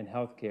 in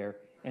healthcare,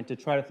 and to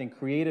try to think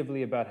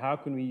creatively about how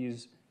can we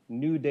use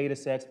new data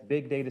sets,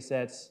 big data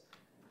sets,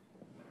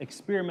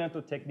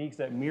 experimental techniques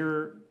that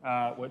mirror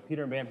what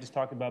Peter and Bam just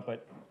talked about,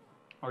 but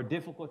are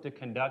difficult to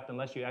conduct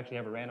unless you actually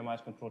have a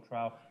randomized controlled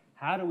trial.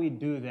 How do we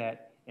do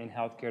that in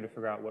healthcare to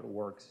figure out what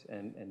works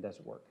and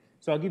doesn't work?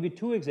 So I'll give you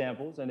 2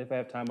 examples, and if I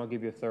have time, I'll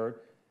give you a third.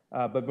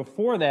 But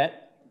before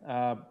that,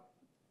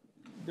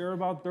 there are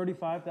about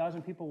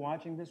 35,000 people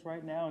watching this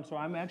right now, and so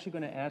I'm actually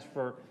going to ask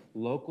for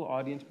local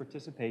audience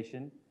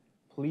participation.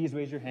 Please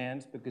raise your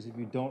hands, because if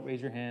you don't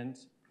raise your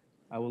hands,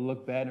 I will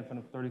look bad in front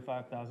of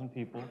 35,000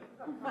 people,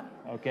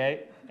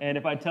 okay? And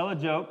if I tell a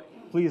joke,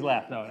 please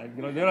laugh. No,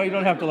 you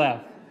don't have to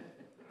laugh.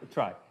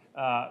 Try.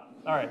 All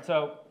right,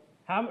 so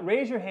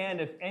raise your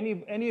hand if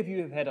any of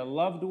you have had a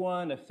loved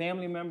one, a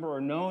family member, or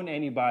known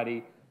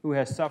anybody who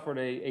has suffered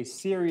a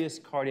serious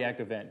cardiac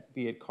event,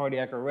 be it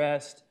cardiac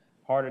arrest,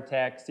 heart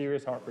attack,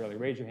 serious heart failure.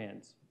 Raise your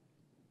hands.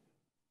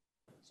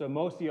 So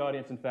most of the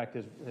audience, in fact,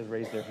 has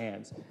raised their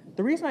hands.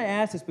 The reason I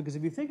ask is because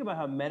if you think about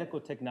how medical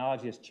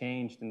technology has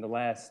changed in the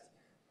last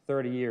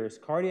 30 years,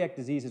 cardiac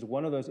disease is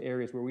one of those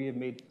areas where we have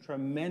made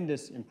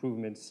tremendous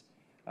improvements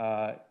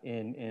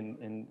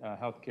in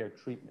healthcare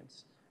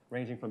treatments,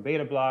 ranging from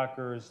beta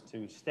blockers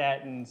to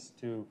statins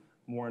to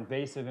more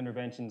invasive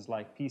interventions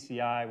like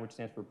PCI, which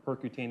stands for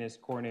percutaneous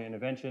coronary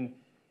intervention.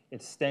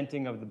 It's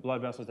stenting of the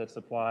blood vessels that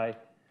supply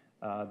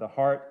the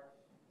heart.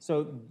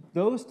 So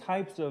those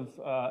types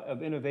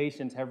of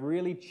innovations have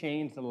really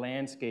changed the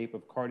landscape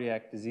of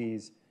cardiac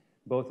disease,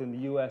 both in the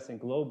US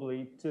and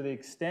globally, to the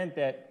extent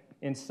that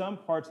in some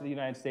parts of the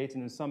United States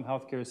and in some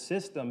healthcare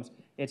systems,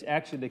 it's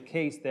actually the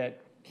case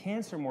that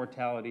cancer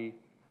mortality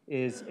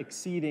is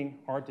exceeding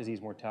heart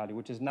disease mortality,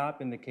 which has not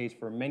been the case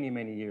for many,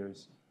 many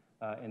years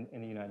in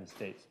the United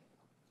States.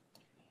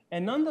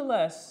 And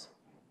nonetheless,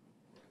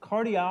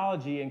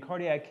 cardiology and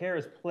cardiac care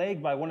is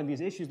plagued by one of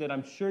these issues that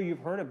I'm sure you've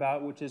heard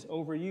about, which is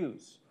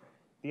overuse.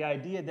 The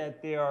idea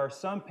that there are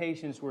some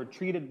patients who are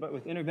treated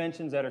with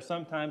interventions that are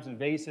sometimes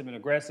invasive and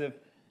aggressive,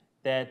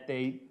 that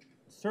they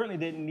certainly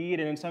didn't need,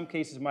 and in some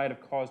cases might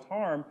have caused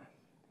harm.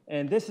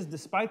 And this is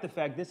despite the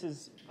fact this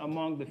is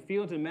among the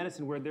fields in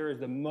medicine where there is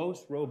the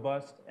most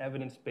robust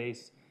evidence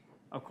base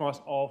across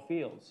all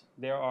fields.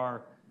 There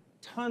are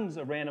tons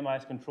of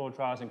randomized controlled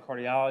trials in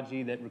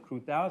cardiology that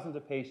recruit thousands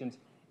of patients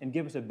and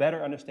give us a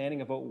better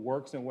understanding of what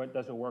works and what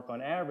doesn't work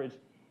on average.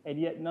 And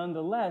yet,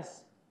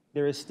 nonetheless,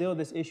 there is still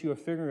this issue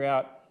of figuring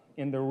out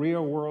in the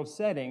real world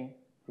setting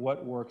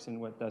what works and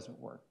what doesn't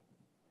work.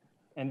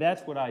 And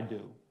that's what I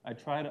do. I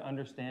try to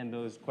understand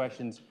those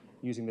questions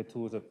using the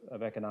tools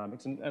of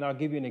economics. And I'll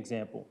give you an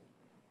example.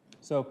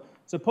 So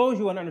suppose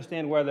you want to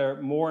understand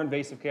whether more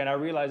invasive care, and I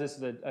realize this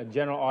is a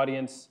general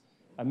audience,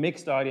 a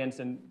mixed audience,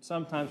 and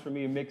sometimes for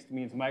me mixed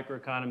means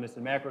microeconomists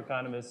and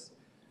macroeconomists.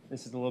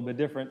 This is a little bit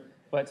different.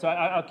 But so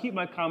I'll keep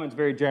my comments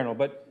very general.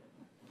 But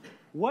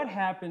what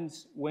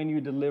happens when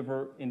you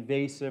deliver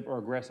invasive or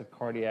aggressive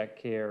cardiac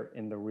care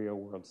in the real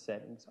world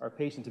settings? Are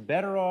patients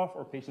better off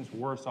or patients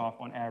worse off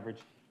on average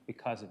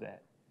because of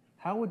that?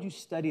 How would you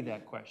study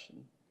that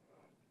question?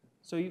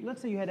 So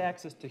let's say you had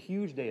access to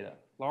huge data,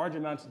 large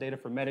amounts of data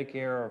from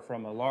Medicare or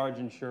from a large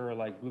insurer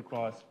like Blue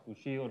Cross Blue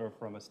Shield or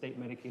from a state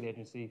Medicaid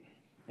agency,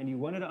 and you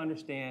wanted to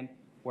understand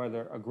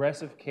whether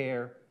aggressive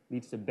care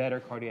leads to better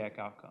cardiac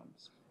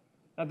outcomes.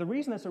 Now, the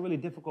reason that's a really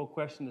difficult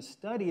question to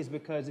study is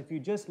because if you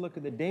just look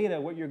at the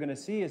data, what you're going to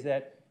see is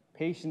that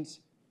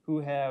patients who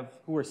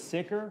are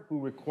sicker, who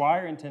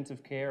require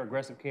intensive care,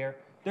 aggressive care,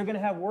 they're going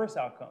to have worse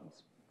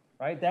outcomes,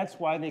 right? That's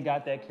why they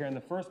got that care in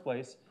the first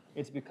place.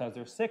 It's because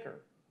they're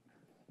sicker.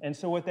 And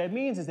so what that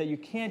means is that you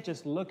can't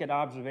just look at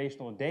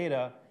observational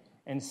data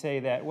and say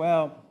that,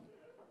 well,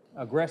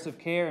 aggressive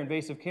care,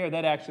 invasive care,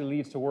 that actually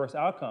leads to worse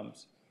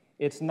outcomes.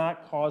 It's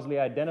not causally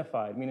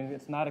identified, meaning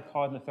it's not a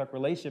cause and effect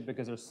relationship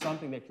because there's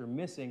something that you're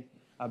missing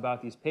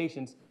about these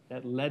patients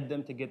that led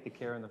them to get the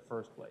care in the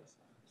first place.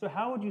 So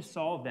how would you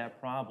solve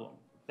that problem?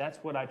 That's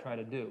what I try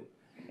to do.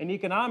 In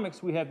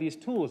economics, we have these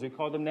tools. We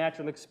call them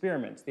natural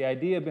experiments. The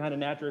idea behind a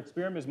natural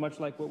experiment is much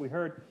like what we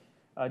heard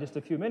just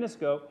a few minutes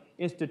ago,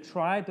 is to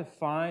try to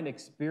find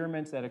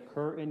experiments that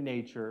occur in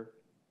nature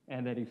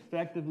and that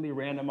effectively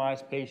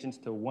randomize patients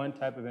to one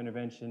type of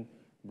intervention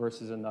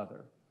versus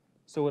another.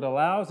 So it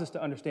allows us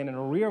to understand in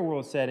a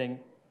real-world setting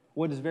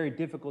what is very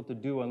difficult to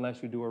do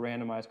unless you do a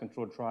randomized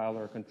controlled trial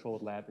or a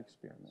controlled lab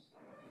experiment.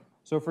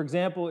 So for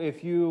example,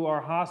 if you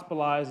are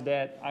hospitalized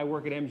I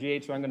work at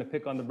MGH, so I'm going to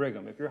pick on the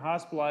Brigham. If you're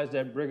hospitalized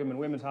at Brigham and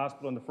Women's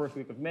Hospital in the first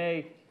week of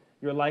May,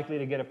 you're likely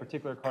to get a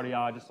particular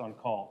cardiologist on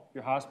call. If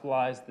you're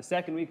hospitalized the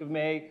second week of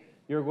May,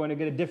 you're going to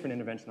get a different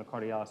interventional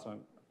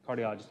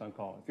cardiologist on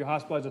call. If you're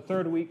hospitalized the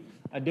third week,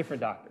 a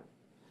different doctor.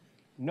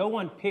 No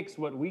one picks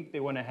what week they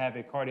want to have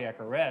a cardiac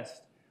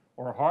arrest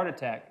or a heart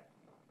attack.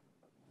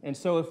 And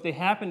so if they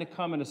happen to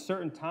come at a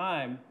certain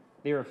time,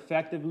 they're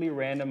effectively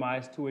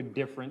randomized to a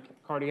different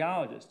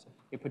cardiologist,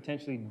 a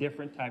potentially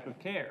different type of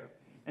care.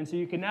 And so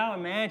you can now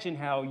imagine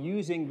how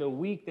using the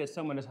week that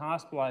someone is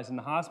hospitalized in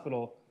the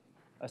hospital,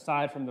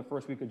 aside from the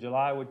first week of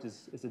July, which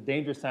is a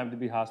dangerous time to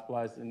be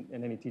hospitalized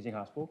in any teaching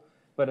hospital,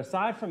 But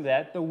aside from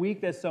that, the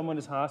week that someone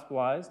is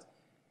hospitalized,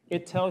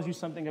 it tells you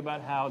something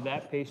about how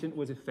that patient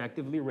was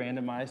effectively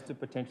randomized to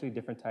potentially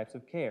different types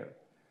of care.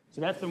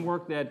 So that's some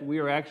work that we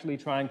are actually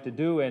trying to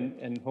do,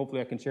 and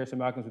hopefully I can share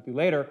some outcomes with you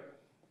later.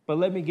 But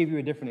let me give you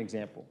a different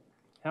example.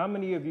 How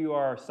many of you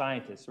are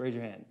scientists? Raise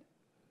your hand.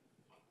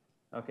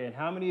 Okay, and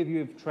how many of you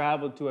have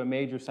traveled to a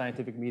major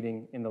scientific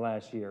meeting in the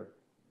last year?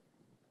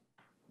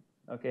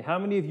 Okay, how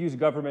many of you use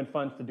government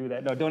funds to do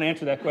that? No, don't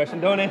answer that question.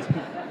 Don't answer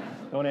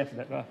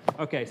that.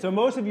 Okay, so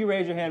most of you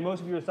raise your hand.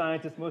 Most of you are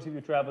scientists. Most of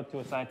you traveled to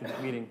a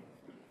scientific meeting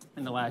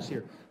in the last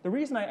year. The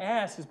reason I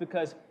ask is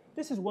because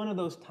this is one of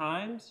those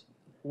times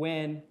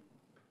when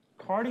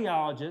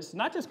cardiologists,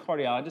 not just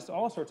cardiologists,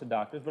 all sorts of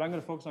doctors, but I'm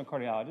going to focus on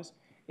cardiologists,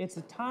 it's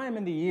a time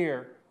in the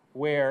year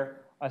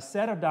where a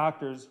set of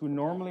doctors who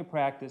normally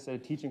practice at a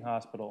teaching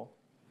hospital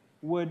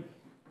would,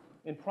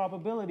 in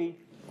probability,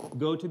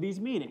 go to these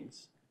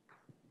meetings.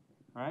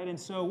 All right, and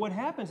so what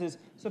happens is,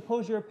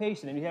 suppose you're a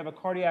patient and you have a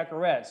cardiac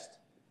arrest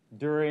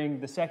during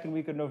the second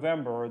week of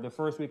November or the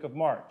first week of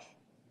March,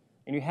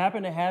 and you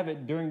happen to have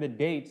it during the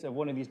dates of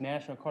one of these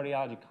national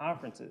cardiology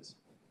conferences,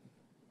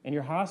 and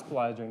you're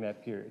hospitalized during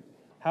that period.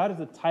 How does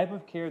the type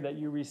of care that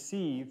you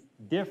receive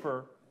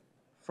differ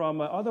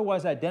from an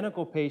otherwise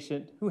identical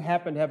patient who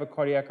happened to have a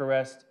cardiac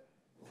arrest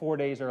 4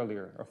 days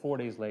earlier or 4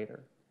 days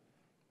later?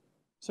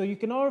 So you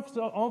can all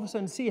of a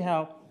sudden see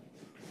how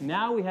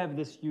now we have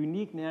this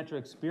unique natural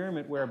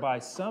experiment whereby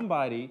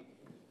somebody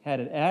had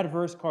an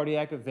adverse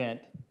cardiac event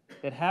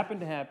that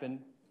happened to happen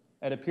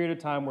at a period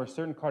of time where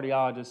certain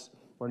cardiologists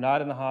were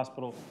not in the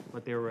hospital,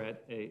 but they were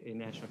at a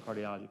national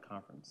cardiology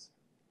conference.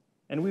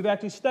 And we've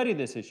actually studied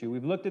this issue.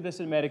 We've looked at this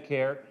in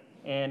Medicare,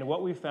 and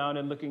what we found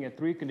in looking at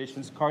 3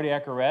 conditions,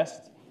 cardiac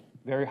arrest,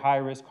 very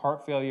high-risk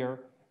heart failure,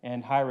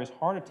 and high-risk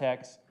heart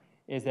attacks,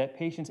 is that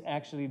patients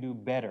actually do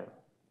better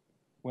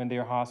when they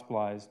are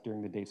hospitalized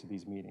during the dates of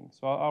these meetings.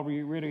 So I'll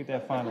reiterate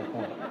that final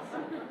point.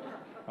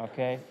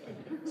 Okay?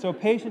 So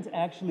patients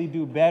actually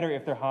do better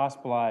if they're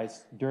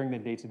hospitalized during the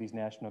dates of these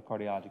national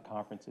cardiology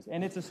conferences.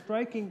 And it's a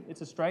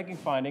striking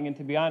finding, and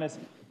to be honest,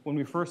 when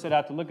we first set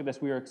out to look at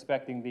this, we were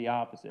expecting the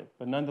opposite.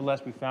 But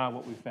nonetheless, we found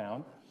what we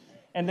found.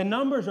 And the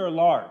numbers are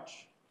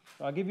large.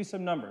 So I'll give you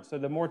some numbers. So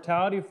the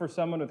mortality for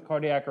someone with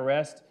cardiac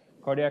arrest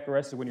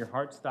is when your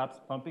heart stops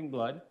pumping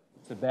blood.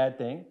 It's a bad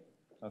thing,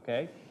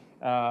 okay?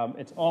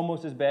 It's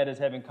almost as bad as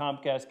having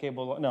Comcast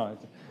cable. No,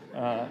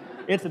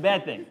 it's a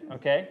bad thing,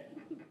 okay?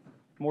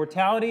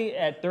 Mortality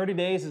at 30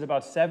 days is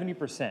about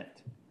 70%.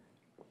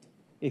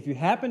 If you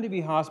happen to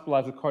be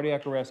hospitalized with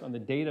cardiac arrest on the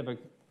date of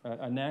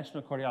a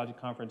national cardiology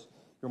conference,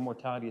 your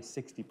mortality is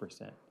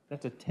 60%.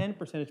 That's a 10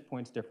 percentage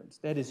points difference.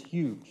 That is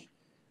huge.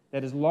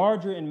 That is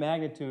larger in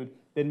magnitude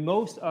than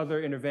most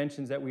other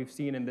interventions that we've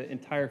seen in the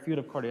entire field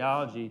of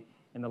cardiology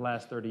in the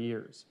last 30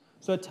 years.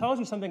 So it tells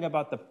you something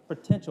about the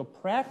potential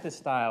practice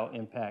style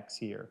impacts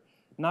here,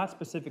 not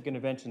specific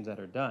interventions that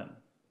are done,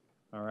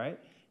 all right?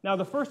 Now,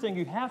 the first thing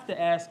you have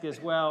to ask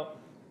is, well,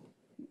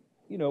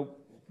 you know,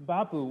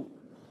 Bapu,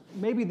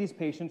 maybe these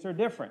patients are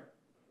different,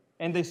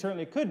 and they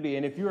certainly could be.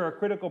 And if you're a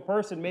critical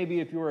person, maybe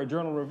if you were a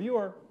journal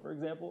reviewer, for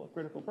example, a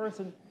critical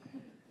person,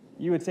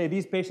 you would say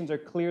these patients are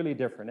clearly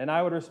different. And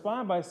I would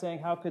respond by saying,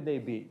 how could they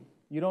be?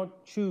 You don't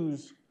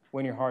choose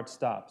when your heart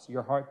stops.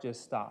 Your heart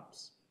just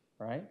stops,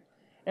 right?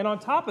 And on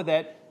top of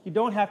that, you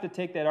don't have to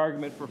take that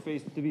argument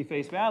to be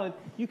face valid.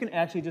 You can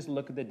actually just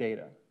look at the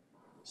data.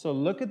 So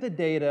look at the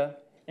data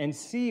and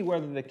see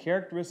whether the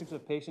characteristics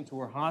of patients who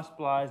were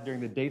hospitalized during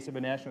the dates of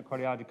a national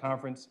cardiology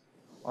conference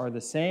are the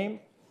same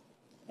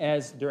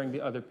as during the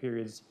other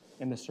periods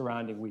in the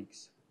surrounding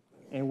weeks.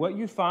 And what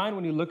you find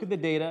when you look at the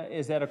data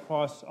is that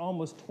across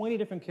almost 20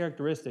 different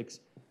characteristics,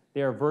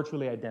 they are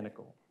virtually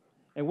identical.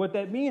 And what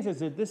that means is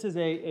that this is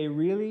a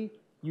really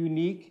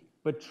unique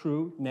but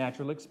true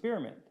natural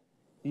experiment.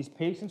 These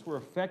patients were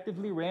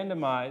effectively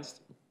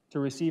randomized to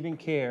receiving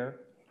care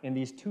in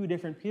these 2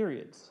 different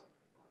periods.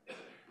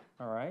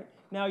 All right?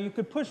 Now, you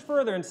could push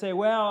further and say,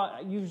 well,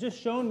 you've just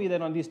shown me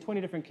that on these 20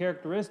 different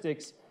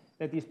characteristics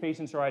that these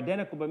patients are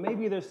identical, but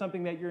maybe there's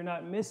something that you're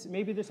not missing.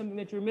 Maybe there's something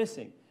that you're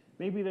missing.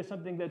 Maybe there's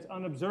something that's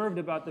unobserved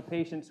about the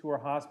patients who are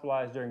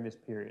hospitalized during this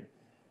period,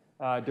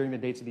 during the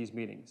dates of these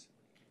meetings.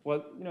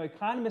 Well, you know,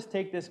 economists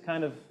take this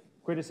kind of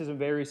criticism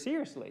very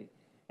seriously.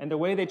 And the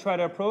way they try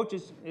to approach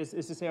it is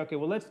to say, okay,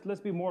 well,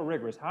 let's be more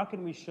rigorous. How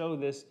can we show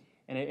this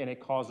in a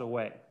causal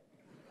way?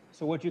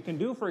 So what you can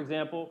do, for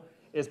example,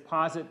 is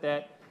posit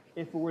that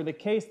if it were the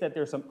case that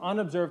there's some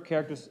unobserved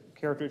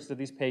characteristics of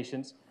these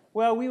patients,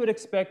 well, we would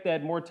expect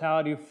that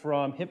mortality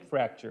from hip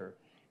fracture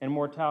and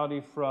mortality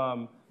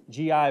from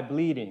GI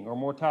bleeding or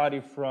mortality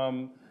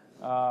from,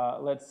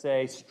 let's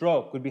say,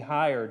 stroke would be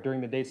higher during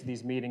the dates of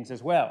these meetings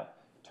as well.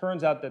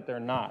 Turns out that they're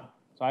not.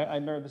 So I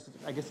know this is,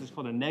 I guess it's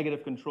called a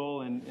negative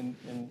control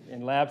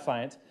in lab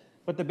science.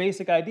 But the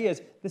basic idea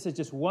is this is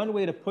just one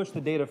way to push the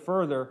data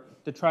further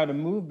to try to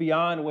move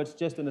beyond what's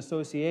just an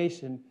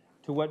association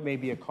to what may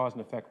be a cause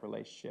and effect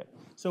relationship.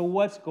 So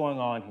what's going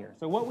on here?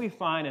 So what we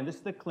find, and this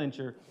is the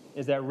clincher,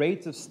 is that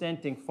rates of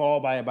stenting fall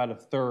by about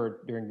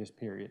 1/3 during this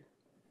period.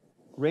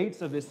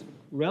 rates of this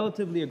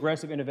relatively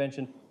aggressive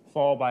intervention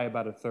fall by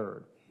about a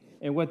third.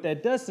 And what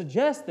that does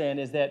suggest then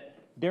is that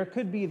there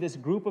could be this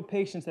group of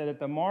patients that at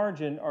the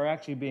margin are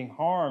actually being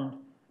harmed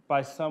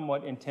by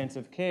somewhat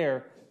intensive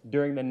care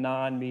during the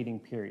non-meeting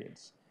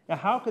periods. Now,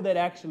 how could that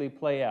actually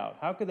play out?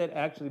 How could that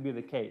actually be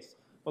the case?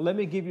 Well, let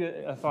me give you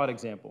a thought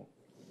example.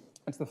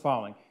 It's the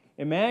following.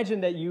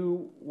 Imagine that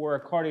you were a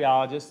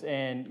cardiologist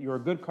and you're a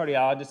good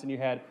cardiologist and you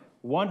had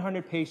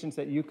 100 patients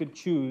that you could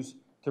choose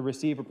to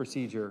receive a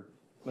procedure,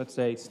 let's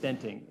say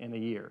stenting, in a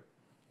year.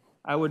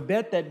 I would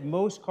bet that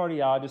most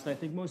cardiologists, and I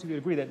think most of you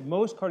would agree, that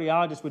most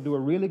cardiologists would do a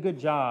really good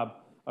job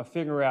of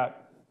figuring out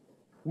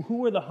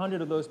who are the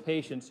 100 of those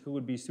patients who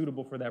would be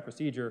suitable for that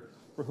procedure,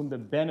 for whom the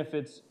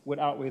benefits would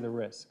outweigh the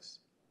risks.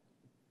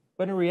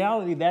 But in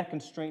reality, that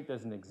constraint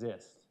doesn't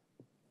exist.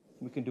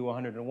 We can do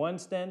 101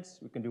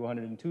 stents, we can do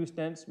 102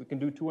 stents, we can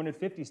do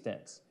 250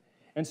 stents.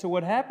 And so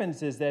what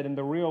happens is that in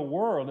the real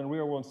world, in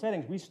real world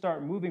settings, we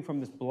start moving from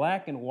this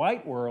black and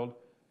white world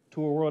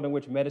to a world in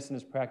which medicine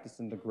is practiced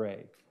in the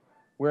gray,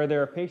 where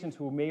there are patients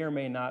who may or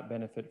may not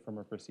benefit from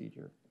a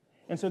procedure.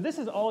 And so this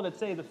is all to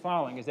say the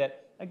following, is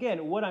that,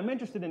 again, what I'm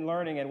interested in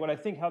learning and what I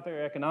think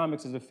healthcare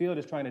economics as a field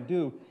is trying to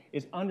do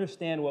is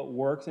understand what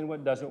works and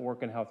what doesn't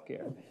work in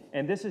healthcare.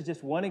 And this is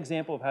just one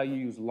example of how you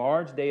use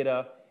large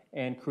data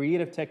and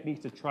creative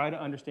techniques to try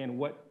to understand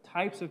what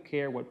types of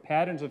care, what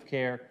patterns of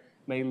care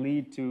may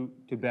lead to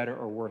better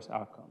or worse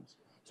outcomes.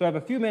 So I have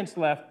a few minutes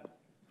left.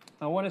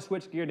 I want to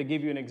switch gear to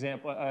give you an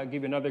example,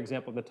 give you another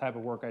example of the type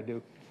of work I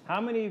do.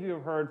 How many of you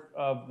have heard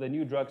of the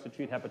new drugs to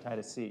treat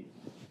hepatitis C?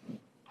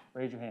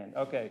 Raise your hand.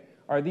 Okay.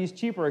 Are these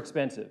cheap or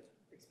expensive?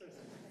 Expensive.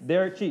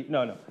 They're cheap.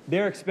 No.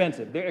 They're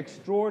expensive. They're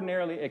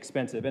extraordinarily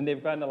expensive, and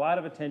they've gotten a lot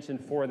of attention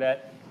for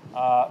that.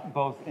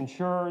 Both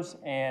insurers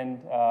and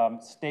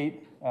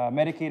state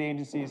Medicaid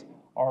agencies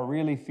are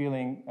really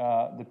feeling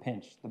the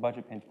pinch, the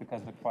budget pinch,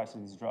 because of the price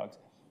of these drugs.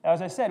 Now,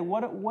 as I said,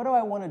 what do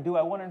I want to do?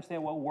 I want to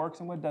understand what works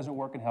and what doesn't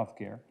work in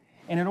healthcare.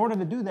 And in order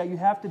to do that, you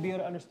have to be able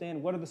to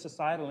understand what are the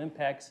societal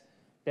impacts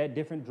that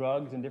different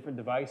drugs and different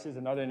devices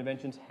and other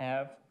interventions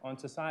have on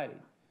society.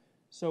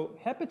 So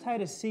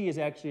hepatitis C is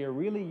actually a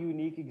really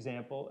unique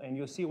example, and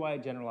you'll see why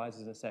it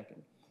generalizes in a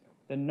second.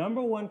 The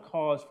number one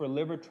cause for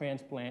liver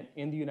transplant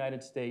in the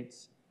United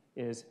States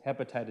is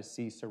hepatitis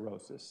C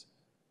cirrhosis.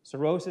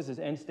 Cirrhosis is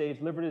end-stage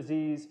liver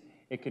disease.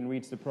 It can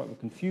reach the point of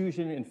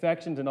confusion,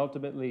 infections, and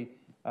ultimately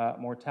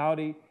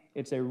mortality.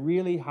 It's a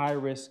really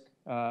high-risk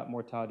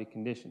mortality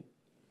condition.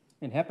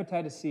 And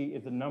hepatitis C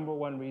is the number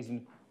one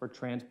reason for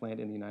transplant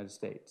in the United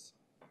States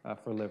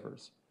for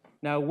livers.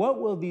 Now,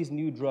 what will these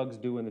new drugs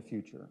do in the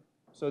future?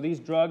 So these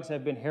drugs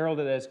have been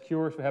heralded as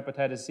cures for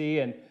hepatitis C,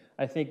 and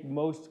I think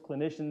most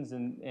clinicians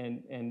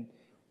and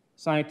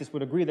scientists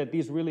would agree that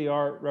these really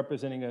are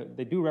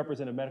they do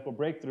represent a medical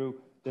breakthrough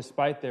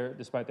despite their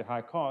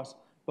high costs.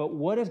 But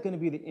what is going to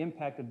be the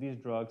impact of these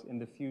drugs in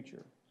the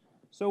future?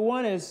 So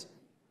one is,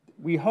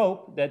 we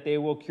hope that they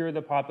will cure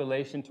the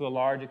population to a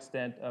large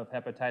extent of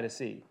hepatitis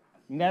C.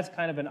 And that's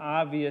kind of an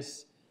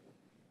obvious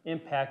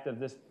impact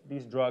of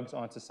these drugs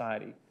on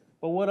society.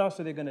 But what else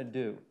are they going to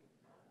do?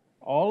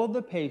 All of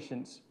the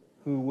patients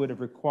who would have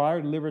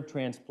required liver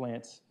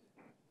transplants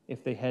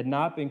if they had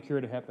not been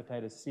cured of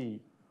hepatitis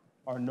C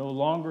are no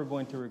longer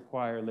going to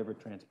require liver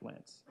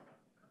transplants.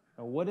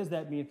 Now, what does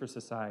that mean for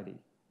society?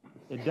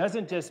 It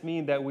doesn't just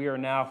mean that we are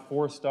now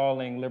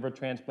forestalling liver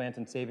transplants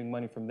and saving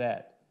money from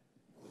that.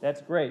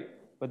 That's great,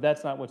 but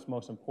that's not what's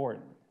most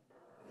important.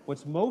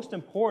 What's most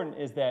important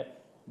is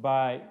that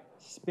by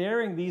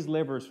sparing these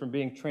livers from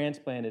being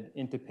transplanted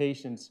into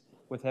patients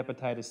with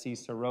hepatitis C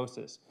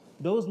cirrhosis,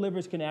 those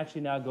livers can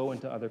actually now go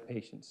into other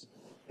patients.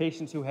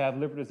 Patients who have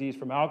liver disease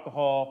from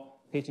alcohol,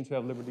 patients who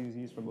have liver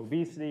disease from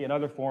obesity, and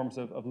other forms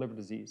of liver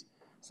disease.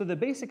 So the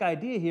basic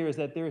idea here is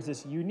that there is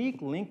this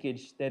unique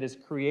linkage that is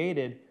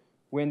created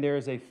when there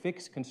is a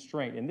fixed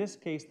constraint. In this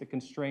case, the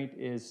constraint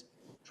is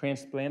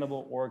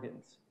transplantable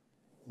organs.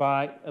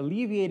 By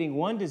alleviating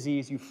one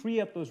disease, you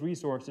free up those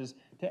resources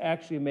to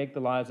actually make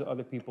the lives of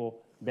other people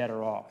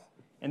better off.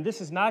 And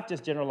this is not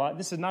just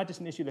this is not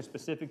just an issue that's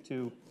specific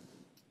to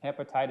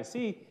hepatitis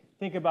C.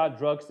 Think about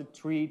drugs to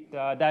treat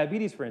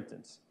diabetes, for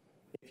instance.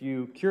 If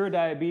you cure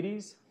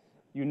diabetes,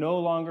 you no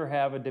longer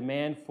have a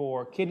demand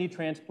for kidney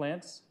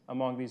transplants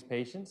among these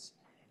patients,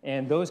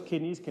 and those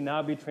kidneys can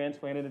now be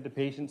transplanted into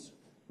patients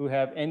who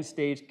have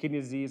end-stage kidney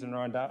disease and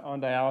are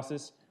on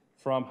dialysis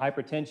from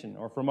hypertension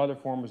or from other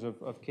forms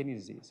of kidney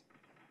disease.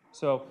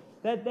 So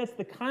that's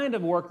the kind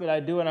of work that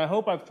I do, and I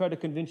hope I've tried to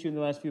convince you in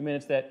the last few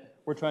minutes that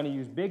we're trying to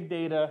use big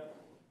data,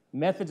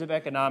 methods of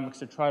economics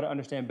to try to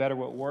understand better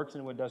what works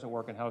and what doesn't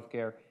work in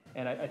healthcare.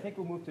 And I think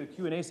we'll move to a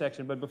Q&A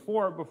section, but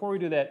before we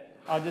do that,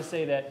 I'll just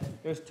say that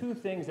there's two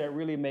things that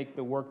really make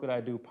the work that I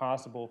do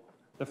possible.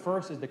 The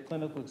first is the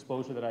clinical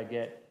exposure that I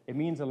get. It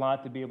means a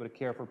lot to be able to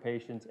care for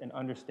patients and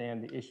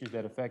understand the issues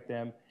that affect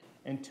them.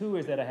 And two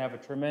is that I have a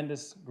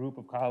tremendous group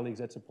of colleagues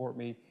that support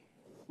me.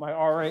 My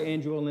RA,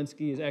 Andrew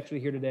Olinsky, is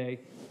actually here today.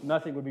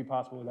 Nothing would be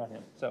possible without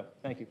him. So,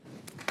 thank you.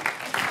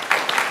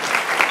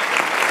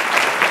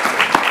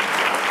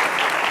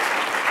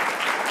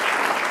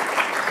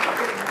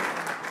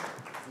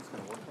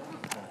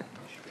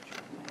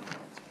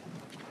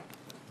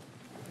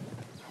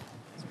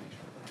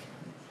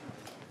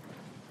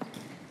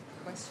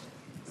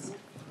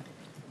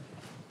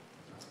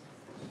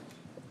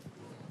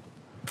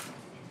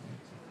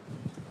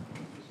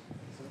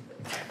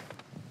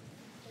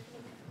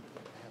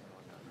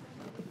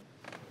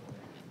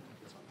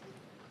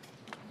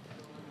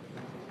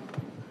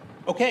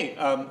 Okay,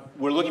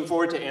 we're looking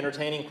forward to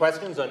entertaining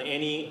questions on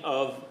any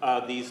of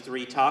these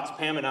three talks.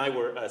 Pam and I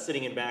were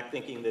sitting in back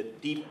thinking that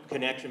deep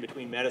connection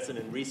between medicine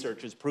and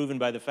research is proven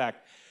by the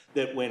fact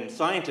that when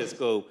scientists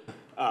go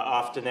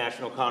off to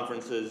national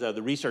conferences,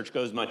 the research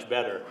goes much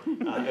better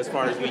as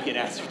far as we can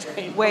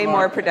ascertain. Way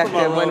more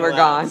productive when we're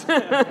gone.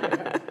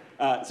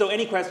 So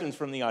any questions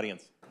from the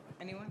audience?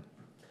 Anyone?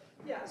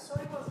 Yeah, so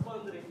I was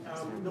wondering,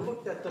 you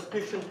looked at the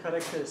patient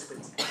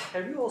characteristics.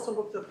 Have you also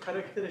looked at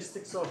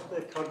characteristics of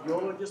the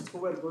cardiologists who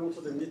were going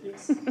to the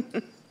meetings?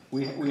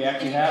 We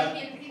actually have.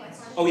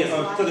 Oh, yes.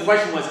 So the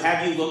question was,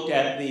 have you looked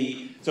at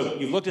so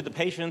you've looked at the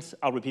patients.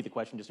 I'll repeat the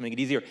question just to make it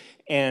easier.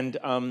 And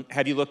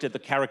have you looked at the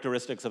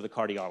characteristics of the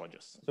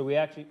cardiologists? So we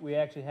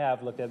actually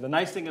have looked at. The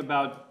nice thing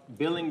about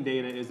billing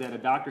data is that a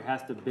doctor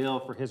has to bill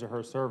for his or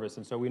her service.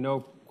 And so we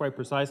know quite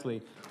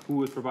precisely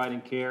who is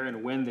providing care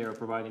and when they are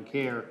providing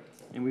care.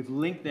 And we've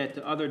linked that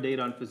to other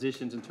data on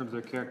physicians in terms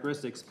of their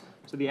characteristics.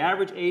 So the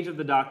average age of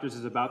the doctors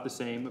is about the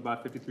same,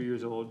 about 53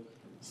 years old.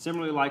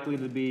 Similarly likely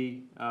to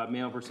be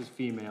male versus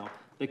female.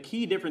 The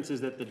key difference is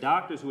that the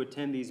doctors who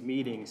attend these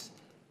meetings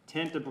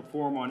tend to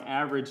perform on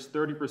average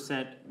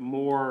 30%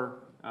 more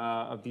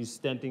of these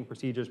stenting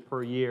procedures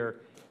per year,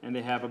 and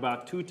they have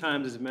about 2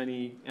 times as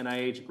many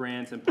NIH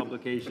grants and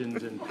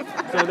publications, and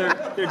so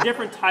they're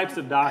different types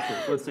of doctors,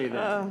 let's say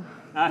that.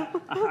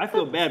 I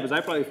feel bad because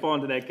I probably fall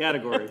into that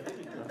category.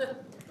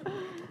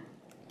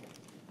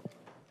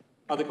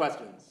 Other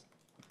questions?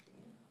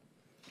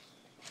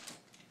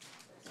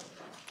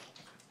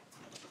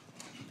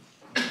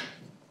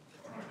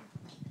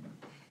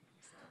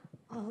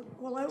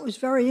 Well, that was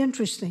very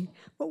interesting.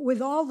 But with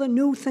all the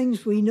new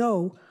things we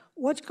know,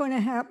 what's going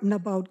to happen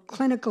about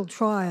clinical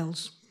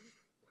trials?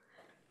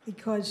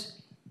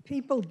 Because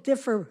people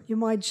differ. You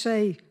might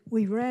say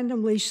we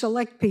randomly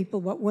select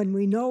people, but when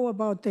we know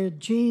about their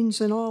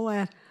genes and all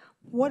that,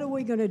 what are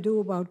we going to do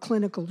about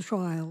clinical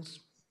trials?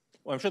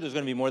 Well, I'm sure there's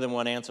going to be more than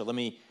one answer. Let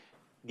me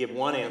give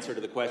one answer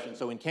to the question.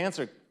 So in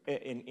cancer,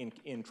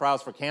 in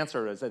trials for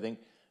cancer, as I think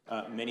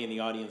many in the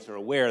audience are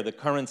aware, the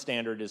current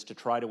standard is to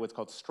try to what's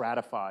called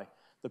stratify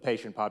the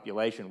patient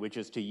population, which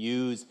is to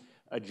use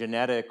a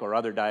genetic or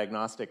other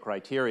diagnostic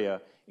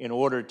criteria in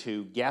order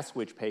to guess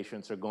which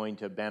patients are going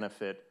to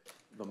benefit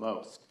the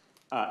most.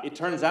 It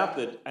turns out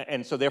that,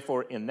 and so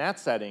therefore in that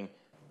setting,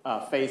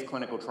 phase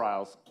clinical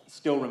trials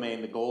still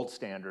remain the gold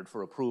standard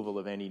for approval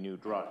of any new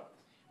drug.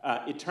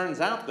 It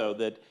turns out, though,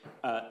 that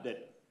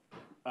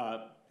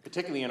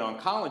particularly in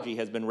oncology,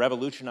 has been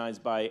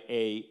revolutionized by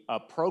a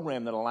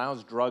program that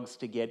allows drugs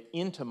to get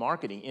into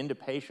marketing, into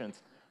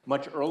patients,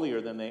 much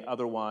earlier than they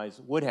otherwise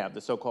would have, the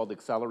so-called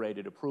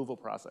accelerated approval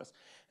process.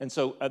 And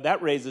so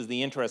that raises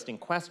the interesting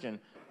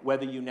question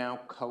whether you now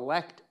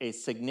collect a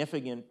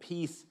significant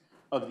piece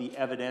of the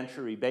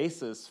evidentiary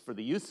basis for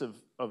the use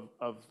of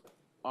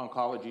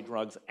oncology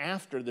drugs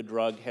after the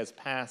drug has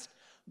passed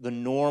the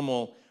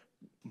normal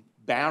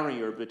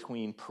barrier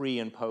between pre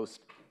and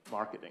post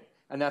marketing.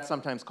 And that's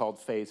sometimes called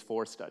phase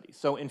 4 studies.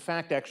 So in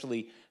fact,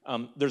 actually,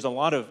 there's a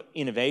lot of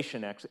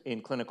innovation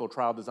in clinical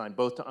trial design,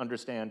 both to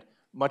understand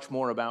much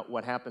more about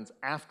what happens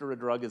after a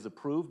drug is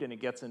approved and it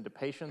gets into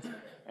patients,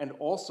 and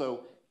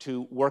also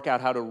to work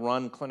out how to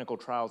run clinical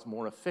trials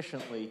more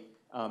efficiently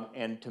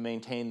and to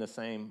maintain the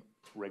same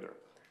rigor.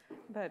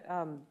 But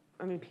I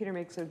mean, Peter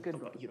makes a good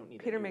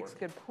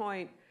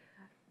point.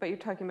 But you're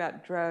talking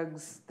about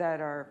drugs that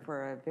are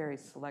for a very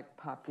select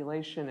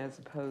population, as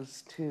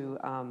opposed to,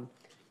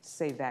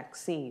 say,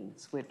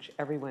 vaccines, which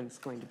everyone's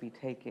going to be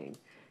taking.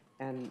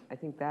 And I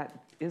think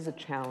that is a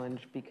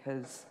challenge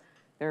because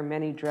there are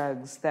many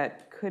drugs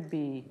that could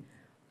be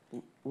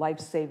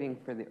life-saving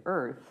for the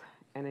earth,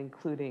 and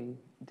including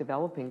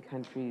developing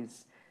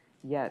countries,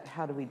 yet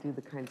how do we do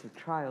the kinds of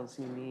trials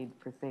you need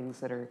for things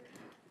that are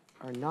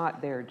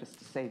not there just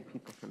to save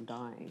people from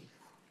dying?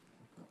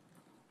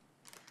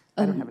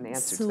 I don't have an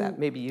answer to that.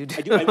 Maybe you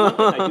do. One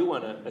thing I do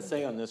want to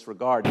say on this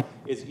regard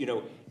is,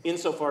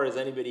 insofar as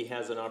anybody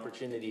has an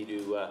opportunity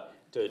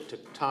to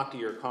talk to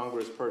your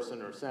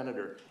congressperson or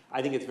senator,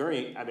 I think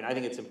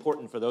it's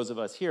important for those of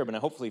us here, but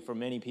hopefully for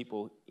many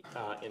people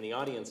in the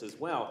audience as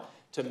well,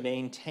 to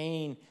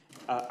maintain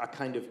a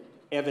kind of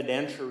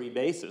evidentiary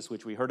basis,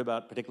 which we heard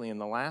about particularly in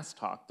the last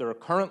talk. There are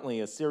currently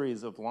a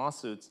series of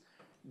lawsuits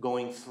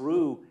going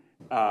through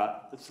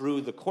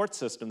the court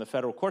system, the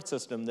federal court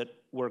system, that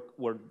were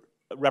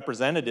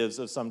representatives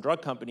of some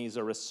drug companies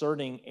are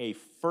asserting a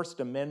First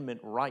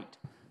Amendment right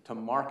to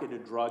market a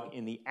drug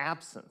in the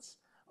absence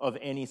of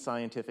any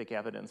scientific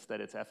evidence that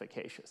it's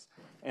efficacious.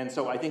 And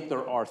so I think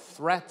there are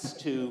threats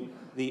to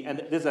and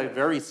this is a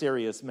very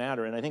serious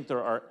matter, and I think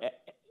there are,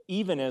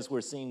 even as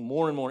we're seeing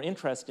more and more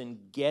interest in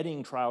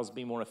getting trials to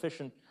be more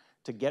efficient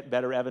to get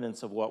better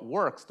evidence of what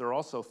works, there are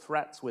also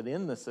threats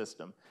within the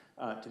system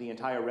to the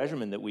entire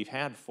regimen that we've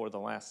had for the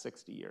last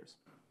 60 years.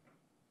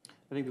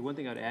 I think the one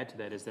thing I'd add to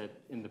that is that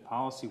in the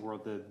policy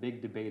world, the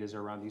big debate is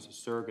around these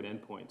surrogate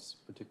endpoints,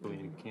 particularly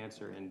in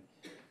cancer. And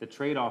the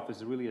trade-off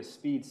is really a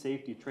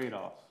speed-safety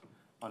trade-off.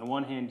 On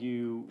one hand,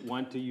 you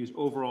want to use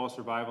overall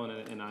survival in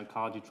an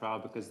oncology trial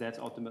because that's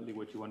ultimately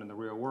what you want in the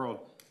real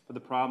world.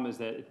 but the problem is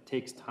that it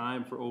takes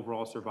time for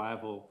overall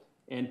survival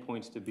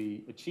endpoints to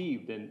be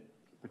achieved, and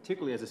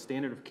particularly as the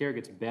standard of care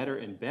gets better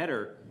and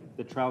better,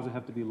 the trials will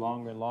have to be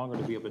longer and longer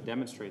to be able to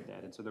demonstrate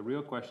that. And so the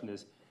real question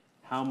is,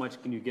 how much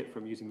can you get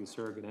from using the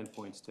surrogate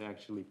endpoints to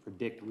actually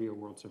predict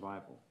real-world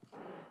survival?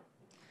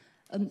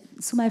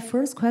 So my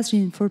first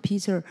question for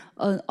Peter,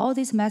 all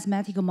this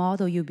mathematical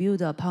model you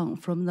build upon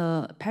from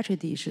the Petri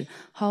dish,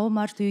 how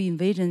much do you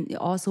envision it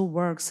also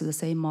works the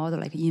same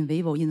model like in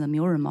vivo in the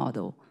mirror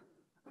model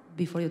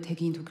before you take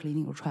it into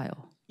clinical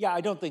trial? Yeah, I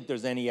don't think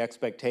there's any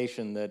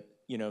expectation that,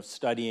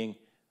 studying,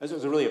 I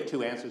really have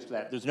two answers to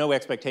that. There's no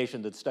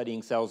expectation that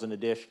studying cells in a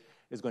dish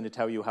is going to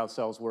tell you how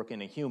cells work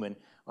in a human.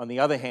 On the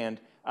other hand,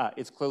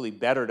 it's clearly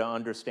better to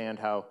understand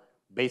how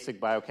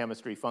basic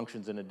biochemistry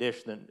functions in a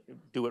dish than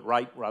do it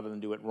right rather than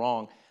do it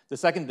wrong. The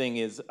second thing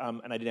is,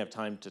 and I didn't have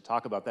time to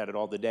talk about that at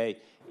all today,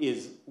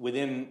 is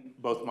within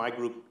both my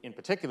group in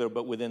particular,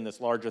 but within this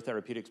larger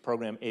therapeutics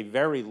program, a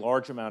very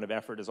large amount of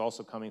effort is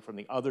also coming from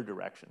the other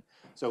direction.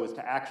 So as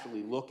to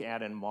actually look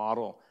at and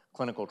model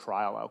clinical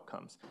trial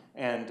outcomes.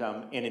 And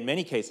in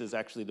many cases,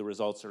 actually, the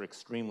results are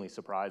extremely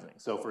surprising.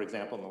 So for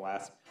example, in the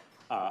last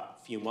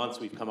few months,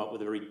 we've come up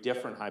with a very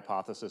different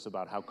hypothesis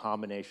about how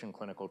combination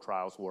clinical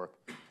trials work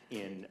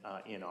in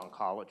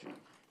oncology.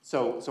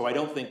 So I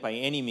don't think by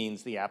any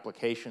means the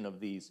application of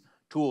these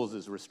tools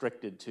is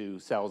restricted to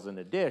cells in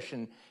a dish,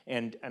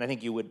 and I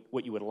think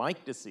what you would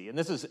like to see, and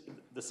this is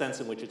the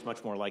sense in which it's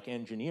much more like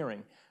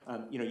engineering,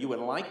 you would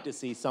like to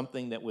see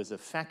something that was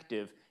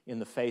effective in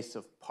the face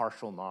of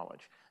partial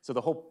knowledge. So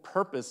the whole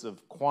purpose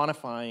of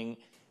quantifying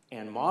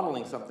and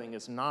modeling something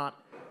is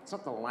not, it's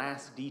not the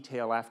last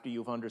detail after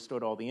you've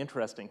understood all the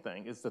interesting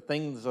things. It's the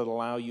things that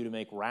allow you to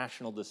make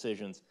rational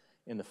decisions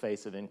in the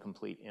face of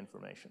incomplete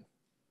information.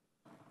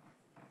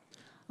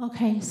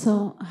 Okay,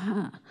 so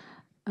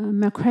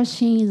my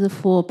question is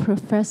for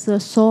Professor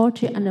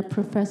Sorger and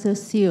Professor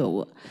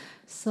Silver.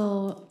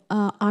 So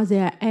are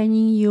there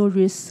any new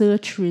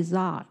research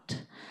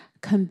result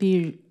can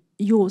be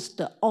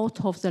used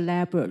out of the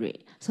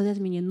library? So that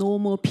means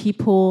normal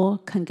people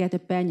can get a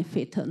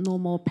benefit,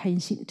 normal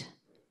patient.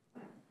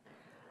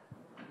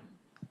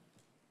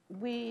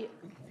 We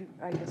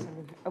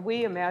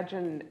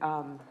imagine,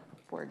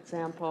 for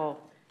example,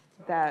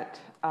 that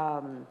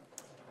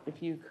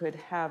if you could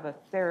have a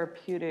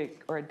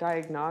therapeutic or a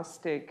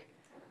diagnostic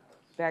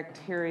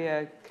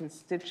bacteria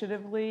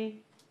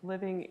constitutively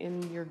living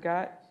in your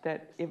gut,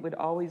 that it would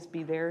always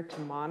be there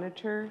to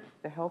monitor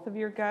the health of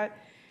your gut,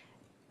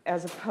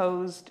 as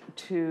opposed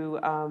to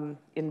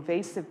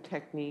invasive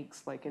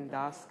techniques like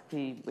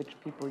endoscopy, which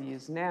people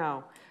use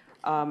now.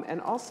 And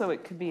also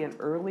it could be an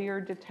earlier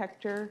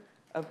detector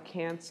of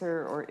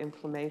cancer or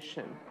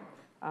inflammation.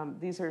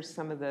 These are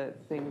some of the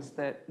things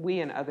that we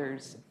and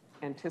others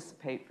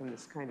anticipate from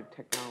this kind of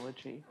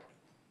technology.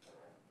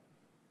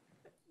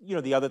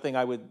 The other thing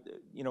I would,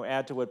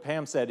 add to what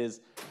Pam said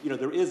is,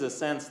 there is a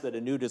sense that a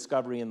new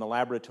discovery in the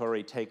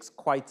laboratory takes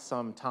quite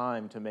some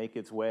time to make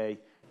its way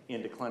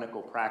into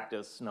clinical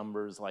practice,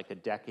 numbers like a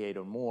decade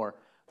or more.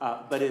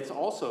 But it's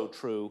also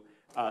true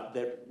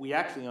that we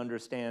actually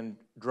understand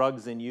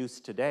drugs in use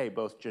today,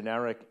 both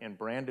generic and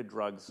branded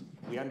drugs.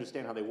 We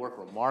understand how they work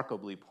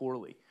remarkably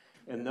poorly.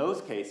 In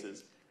those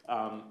cases,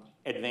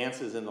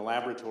 advances in the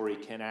laboratory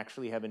can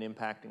actually have an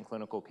impact in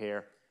clinical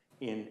care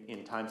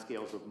in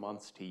timescales of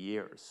months to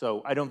years.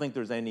 So I don't think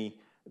there's any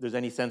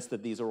sense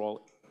that these are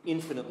all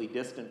infinitely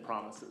distant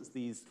promises.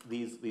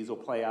 These will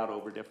play out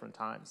over different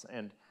times.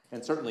 And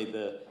certainly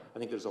I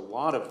think there's a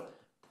lot of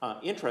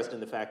interest in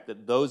the fact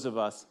that those of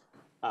us,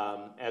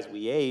 as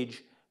we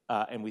age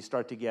and we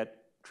start to get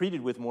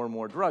treated with more and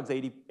more drugs,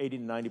 80 to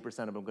 90% of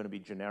them are going to be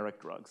generic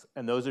drugs.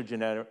 And those are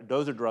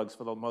drugs,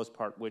 for the most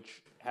part,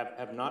 which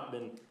have not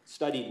been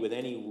studied with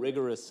any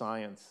rigorous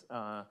science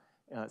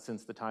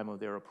since the time of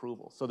their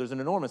approval. So there's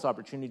an enormous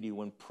opportunity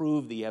to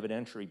improve the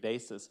evidentiary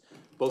basis,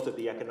 both at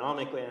the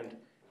economic end,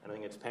 and I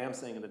think it's Pam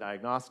saying in the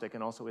diagnostic,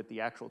 and also at the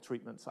actual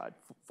treatment side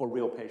for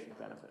real patient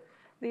benefit.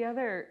 The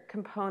other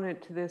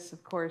component to this,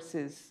 of course,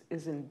 is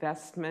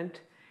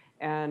investment.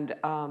 And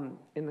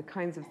in the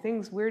kinds of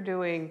things we're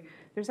doing,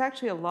 there's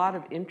actually a lot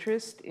of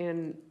interest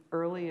in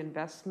early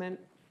investment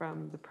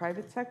from the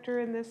private sector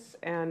in this.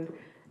 And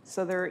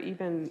so there are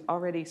even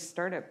already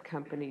startup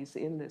companies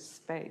in this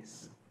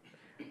space,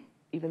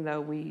 even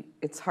though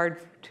it's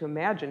hard to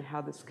imagine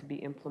how this could be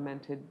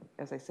implemented,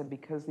 as I said,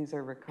 because these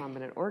are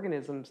recombinant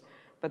organisms,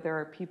 but there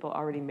are people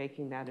already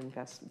making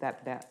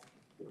that bet.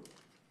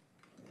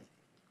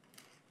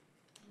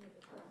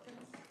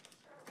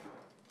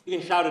 You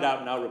can shout it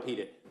out and I'll repeat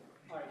it.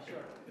 All right, sure.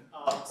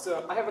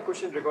 So I have a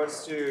question in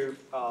regards to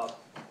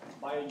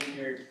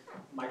bioengineered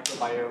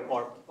microbiome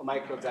or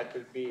microbes that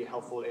could be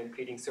helpful in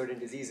treating certain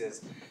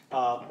diseases.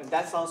 And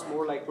that sounds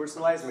more like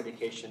personalized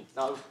medication.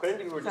 Now,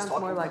 currently we were just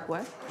talking more like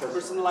what?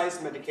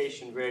 Personalized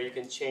medication, where you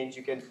can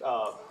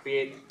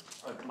create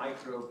a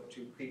microbe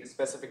to treat a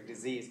specific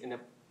disease in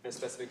a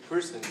specific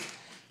person.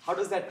 How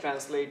does that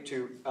translate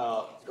to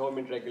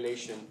government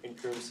regulation in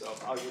terms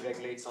of how you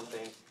regulate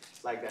something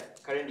like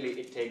that? Currently,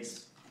 it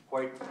takes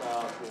quite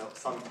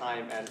some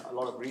time and a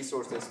lot of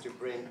resources to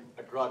bring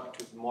a drug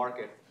to the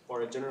market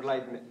for a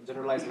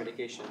generalized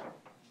medication.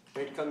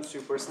 When it comes to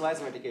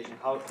personalized medication,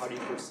 how do you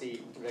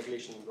foresee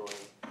regulation growing?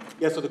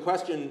 Yeah, so the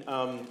question,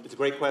 it's a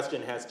great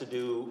question, has to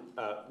do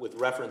with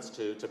reference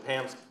to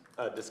Pam's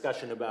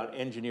discussion about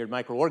engineered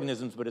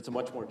microorganisms, but it's a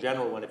much more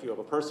general one. If you have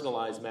a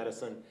personalized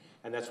medicine,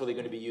 and that's really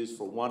going to be used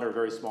for one or a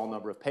very small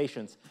number of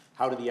patients,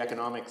 how do the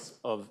economics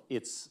of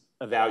its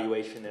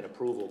evaluation and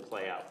approval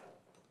play out?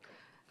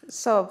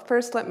 So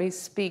first let me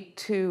speak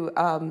to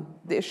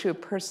the issue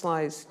of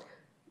personalized,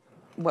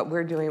 what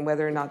we're doing,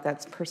 whether or not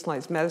that's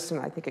personalized medicine.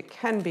 I think it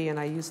can be, and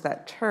I use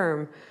that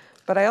term,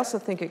 but I also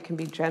think it can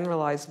be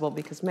generalizable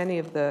because many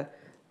of the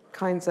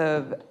kinds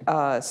of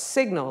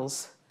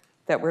signals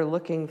that we're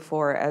looking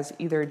for as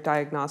either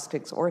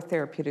diagnostics or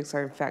therapeutics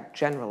are in fact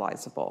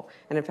generalizable.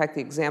 And in fact,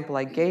 the example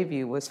I gave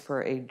you was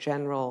for a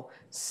general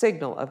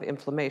signal of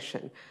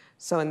inflammation.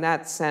 So in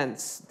that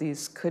sense,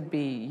 these could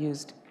be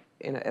used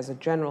as a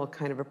general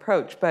kind of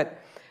approach.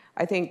 But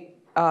I think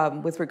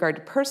with regard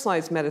to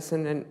personalized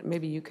medicine, and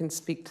maybe you can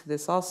speak to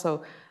this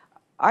also,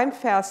 I'm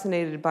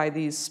fascinated by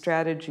these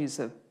strategies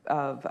of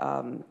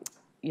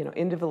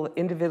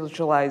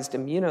individualized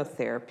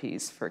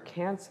immunotherapies for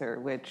cancer,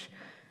 which,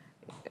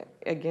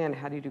 again,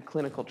 how do you do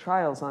clinical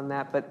trials on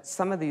that? But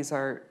some of these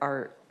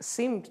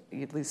seem,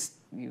 at least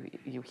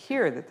you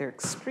hear that they're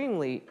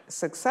extremely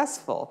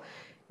successful,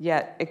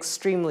 yet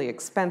extremely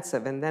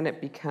expensive, and then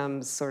it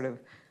becomes sort of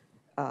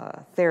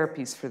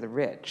therapies for the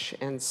rich.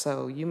 And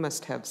so you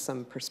must have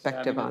some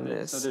perspective on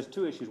this. So there's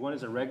two issues. One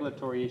is a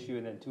regulatory issue,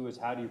 and then two is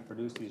how do you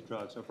produce these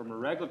drugs? So from a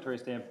regulatory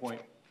standpoint,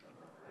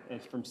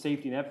 it's from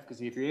safety and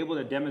efficacy. If you're able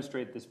to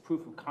demonstrate this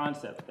proof of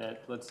concept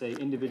that, let's say,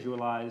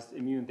 individualized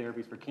immune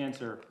therapies for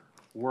cancer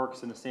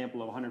works in a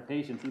sample of 100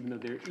 patients, even though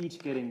they're each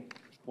getting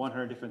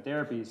 100 different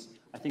therapies,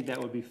 I think that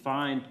would be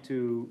fine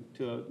to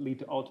lead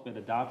to ultimate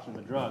adoption of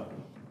the drug.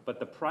 But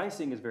the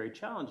pricing is very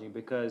challenging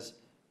because,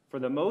 for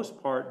the most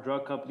part,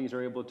 drug companies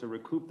are able to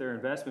recoup their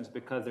investments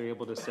because they're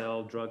able to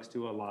sell drugs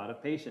to a lot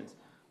of patients.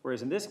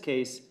 Whereas in this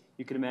case,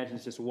 you can imagine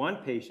it's just one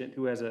patient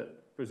who has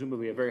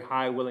presumably a very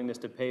high willingness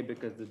to pay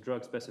because the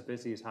drug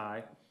specificity is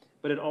high.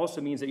 But it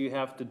also means that you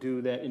have to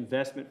do that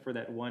investment for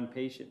that one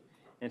patient.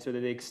 And so to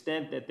the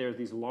extent that there's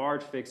these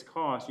large fixed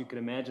costs, you can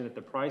imagine that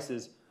the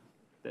prices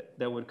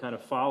that would kind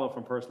of follow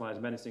from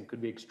personalized medicine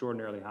could be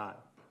extraordinarily high.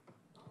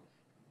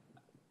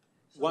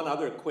 One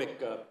other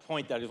quick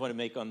point that I just want to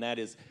make on that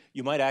is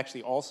you might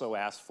actually also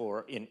ask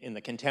for, in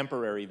the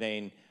contemporary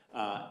vein,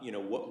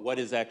 what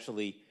is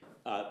actually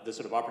the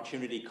sort of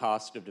opportunity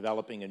cost of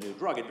developing a new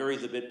drug. It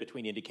varies a bit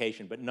between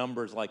indication, but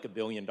numbers like $1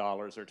 billion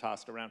are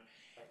tossed around.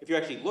 If you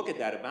actually look at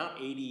that,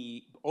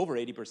 over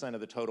 80% of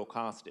the total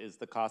cost is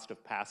the cost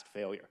of past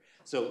failure.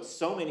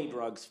 So many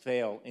drugs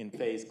fail in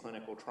phase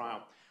clinical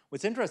trial.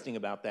 What's interesting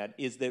about that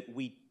is that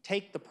we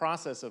take the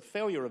process of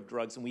failure of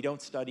drugs and we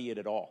don't study it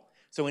at all.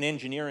 So in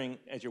engineering,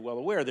 as you're well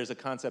aware, there's a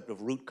concept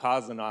of root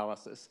cause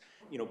analysis.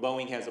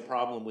 Boeing has a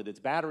problem with its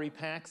battery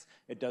packs.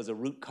 It does a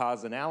root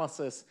cause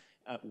analysis,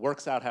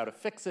 works out how to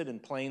fix it,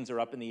 and planes are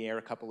up in the air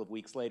a couple of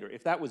weeks later.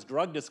 If that was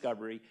drug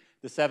discovery,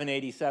 the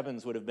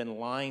 787s would have been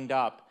lined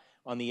up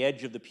on the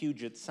edge of the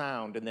Puget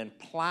Sound and then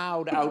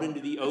plowed out into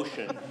the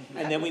ocean,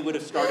 and then we would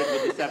have started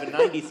with the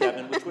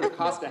 797, which would have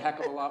cost a heck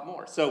of a lot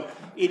more. So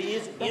it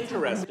is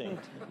interesting.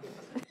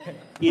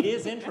 It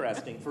is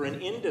interesting for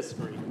an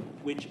industry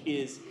which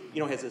is,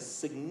 has a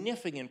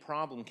significant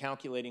problem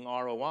calculating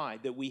ROI,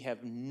 that we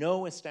have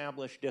no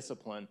established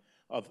discipline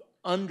of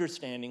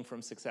understanding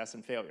from success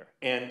and failure.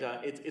 And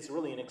it's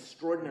really an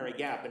extraordinary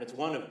gap, and it's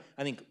one of,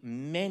 I think,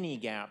 many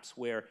gaps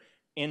where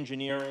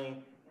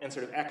engineering and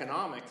sort of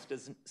economics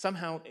does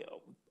somehow,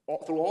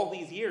 through all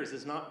these years,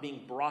 is not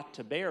being brought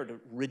to bear to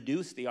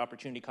reduce the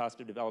opportunity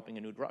cost of developing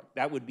a new drug.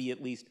 That would be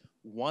at least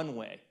one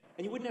way.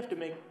 And you wouldn't have to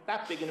make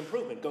that big an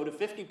improvement. Go to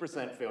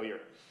 50%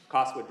 failure,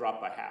 cost would drop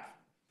by half.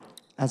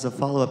 As a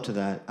follow-up to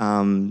that,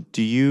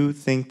 do you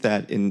think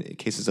that in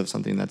cases of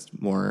something that's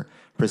more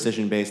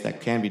precision-based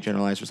that can be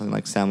generalized for something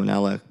like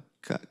salmonella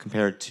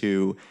compared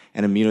to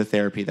an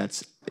immunotherapy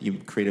that's, you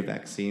create a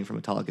vaccine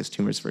from autologous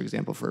tumors, for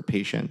example, for a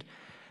patient,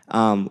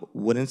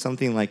 wouldn't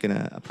something like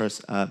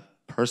a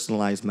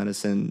personalized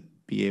medicine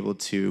be able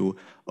to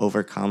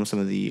overcome some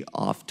of the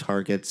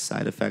off-target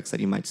side effects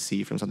that you might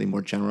see from something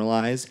more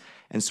generalized?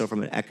 And so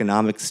from an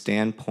economic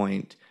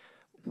standpoint,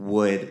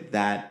 would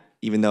that,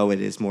 even though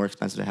it is more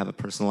expensive to have it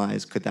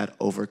personalized, could that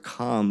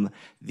overcome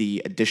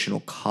the additional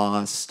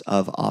cost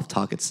of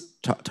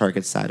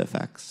off-target side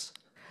effects?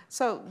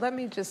 So let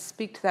me just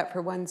speak to that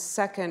for 1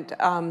 second.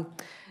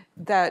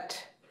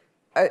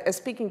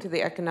 Speaking to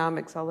the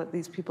economics, I'll let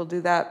these people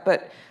do that.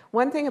 But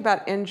one thing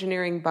about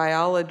engineering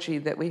biology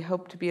that we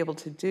hope to be able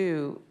to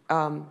do,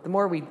 the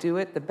more we do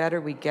it, the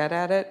better we get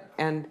at it.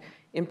 And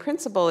in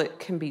principle, it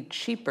can be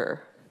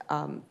cheaper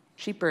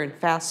and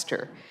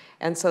faster.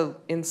 And so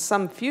in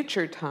some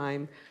future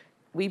time,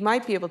 we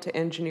might be able to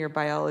engineer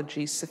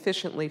biology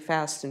sufficiently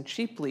fast and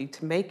cheaply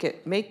to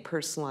make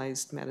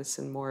personalized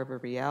medicine more of a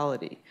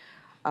reality.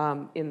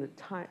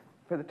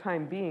 for the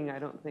time being, I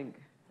don't think,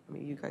 I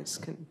mean, you guys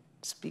can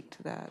speak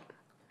to that.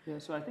 Yeah,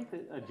 so I think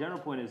that a general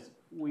point is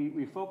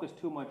we focus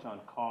too much on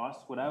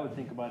cost. What I would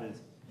think about is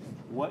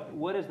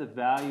what is the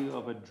value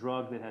of a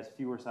drug that has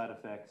fewer side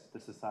effects to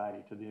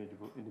society, to the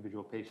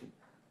individual patient?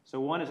 So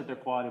one is that their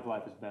quality of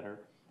life is better,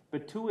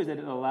 but two is that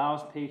it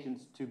allows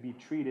patients to be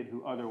treated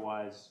who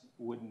otherwise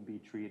wouldn't be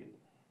treated.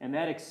 And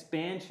that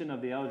expansion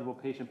of the eligible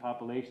patient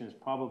population is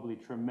probably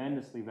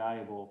tremendously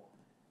valuable,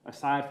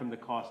 aside from the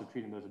cost of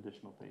treating those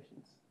additional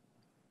patients.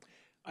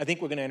 I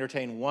think we're going to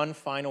entertain one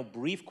final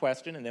brief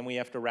question, and then we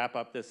have to wrap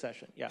up this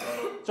session. Yeah.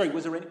 Sorry,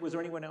 was there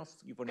anyone else?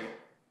 I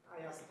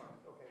asked one.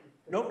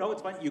 Okay. No,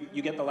 it's fine.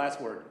 You get the last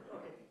word.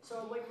 Okay.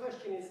 So my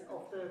question is,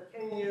 of the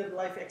 10-year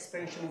life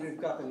expansion we've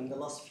gotten in the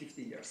last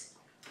 50 years,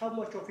 how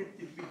much of it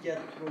did we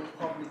get through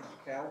public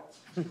health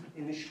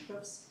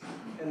initiatives,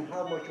 and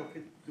how much of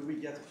it do we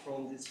get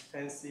from this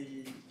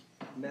fancy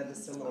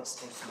medicine or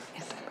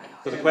something?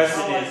 So the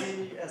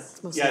question is,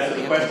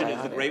 the question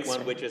is the great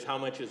one, which is how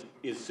much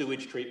is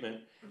sewage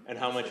treatment and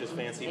how much is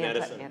fancy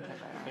medicine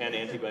and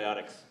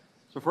antibiotics?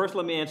 So first,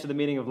 let me answer the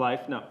meaning of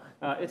life. No,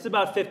 it's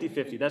about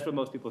 50-50. That's what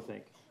most people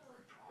think.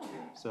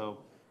 So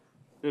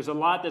there's a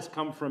lot that's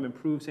come from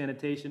improved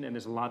sanitation, and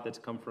there's a lot that's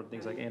come from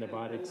things like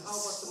antibiotics. And how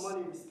about the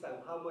money we spend?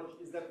 How much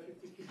is that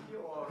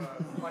 50-50 or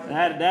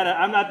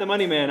I'm not the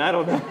money man. I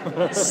don't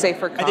know.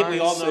 Safer cars. I think we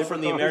all know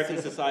from the American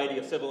Society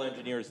of Civil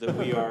Engineers that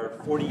we are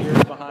 40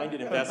 years behind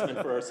in investment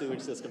for our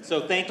sewage system.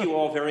 So thank you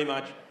all very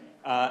much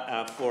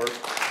for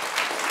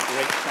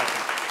great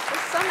session.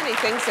 There's so many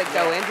things that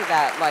go into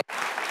that, like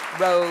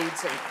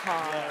roads and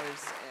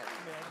cars.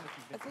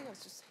 And I think I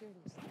was just hearing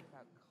something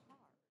about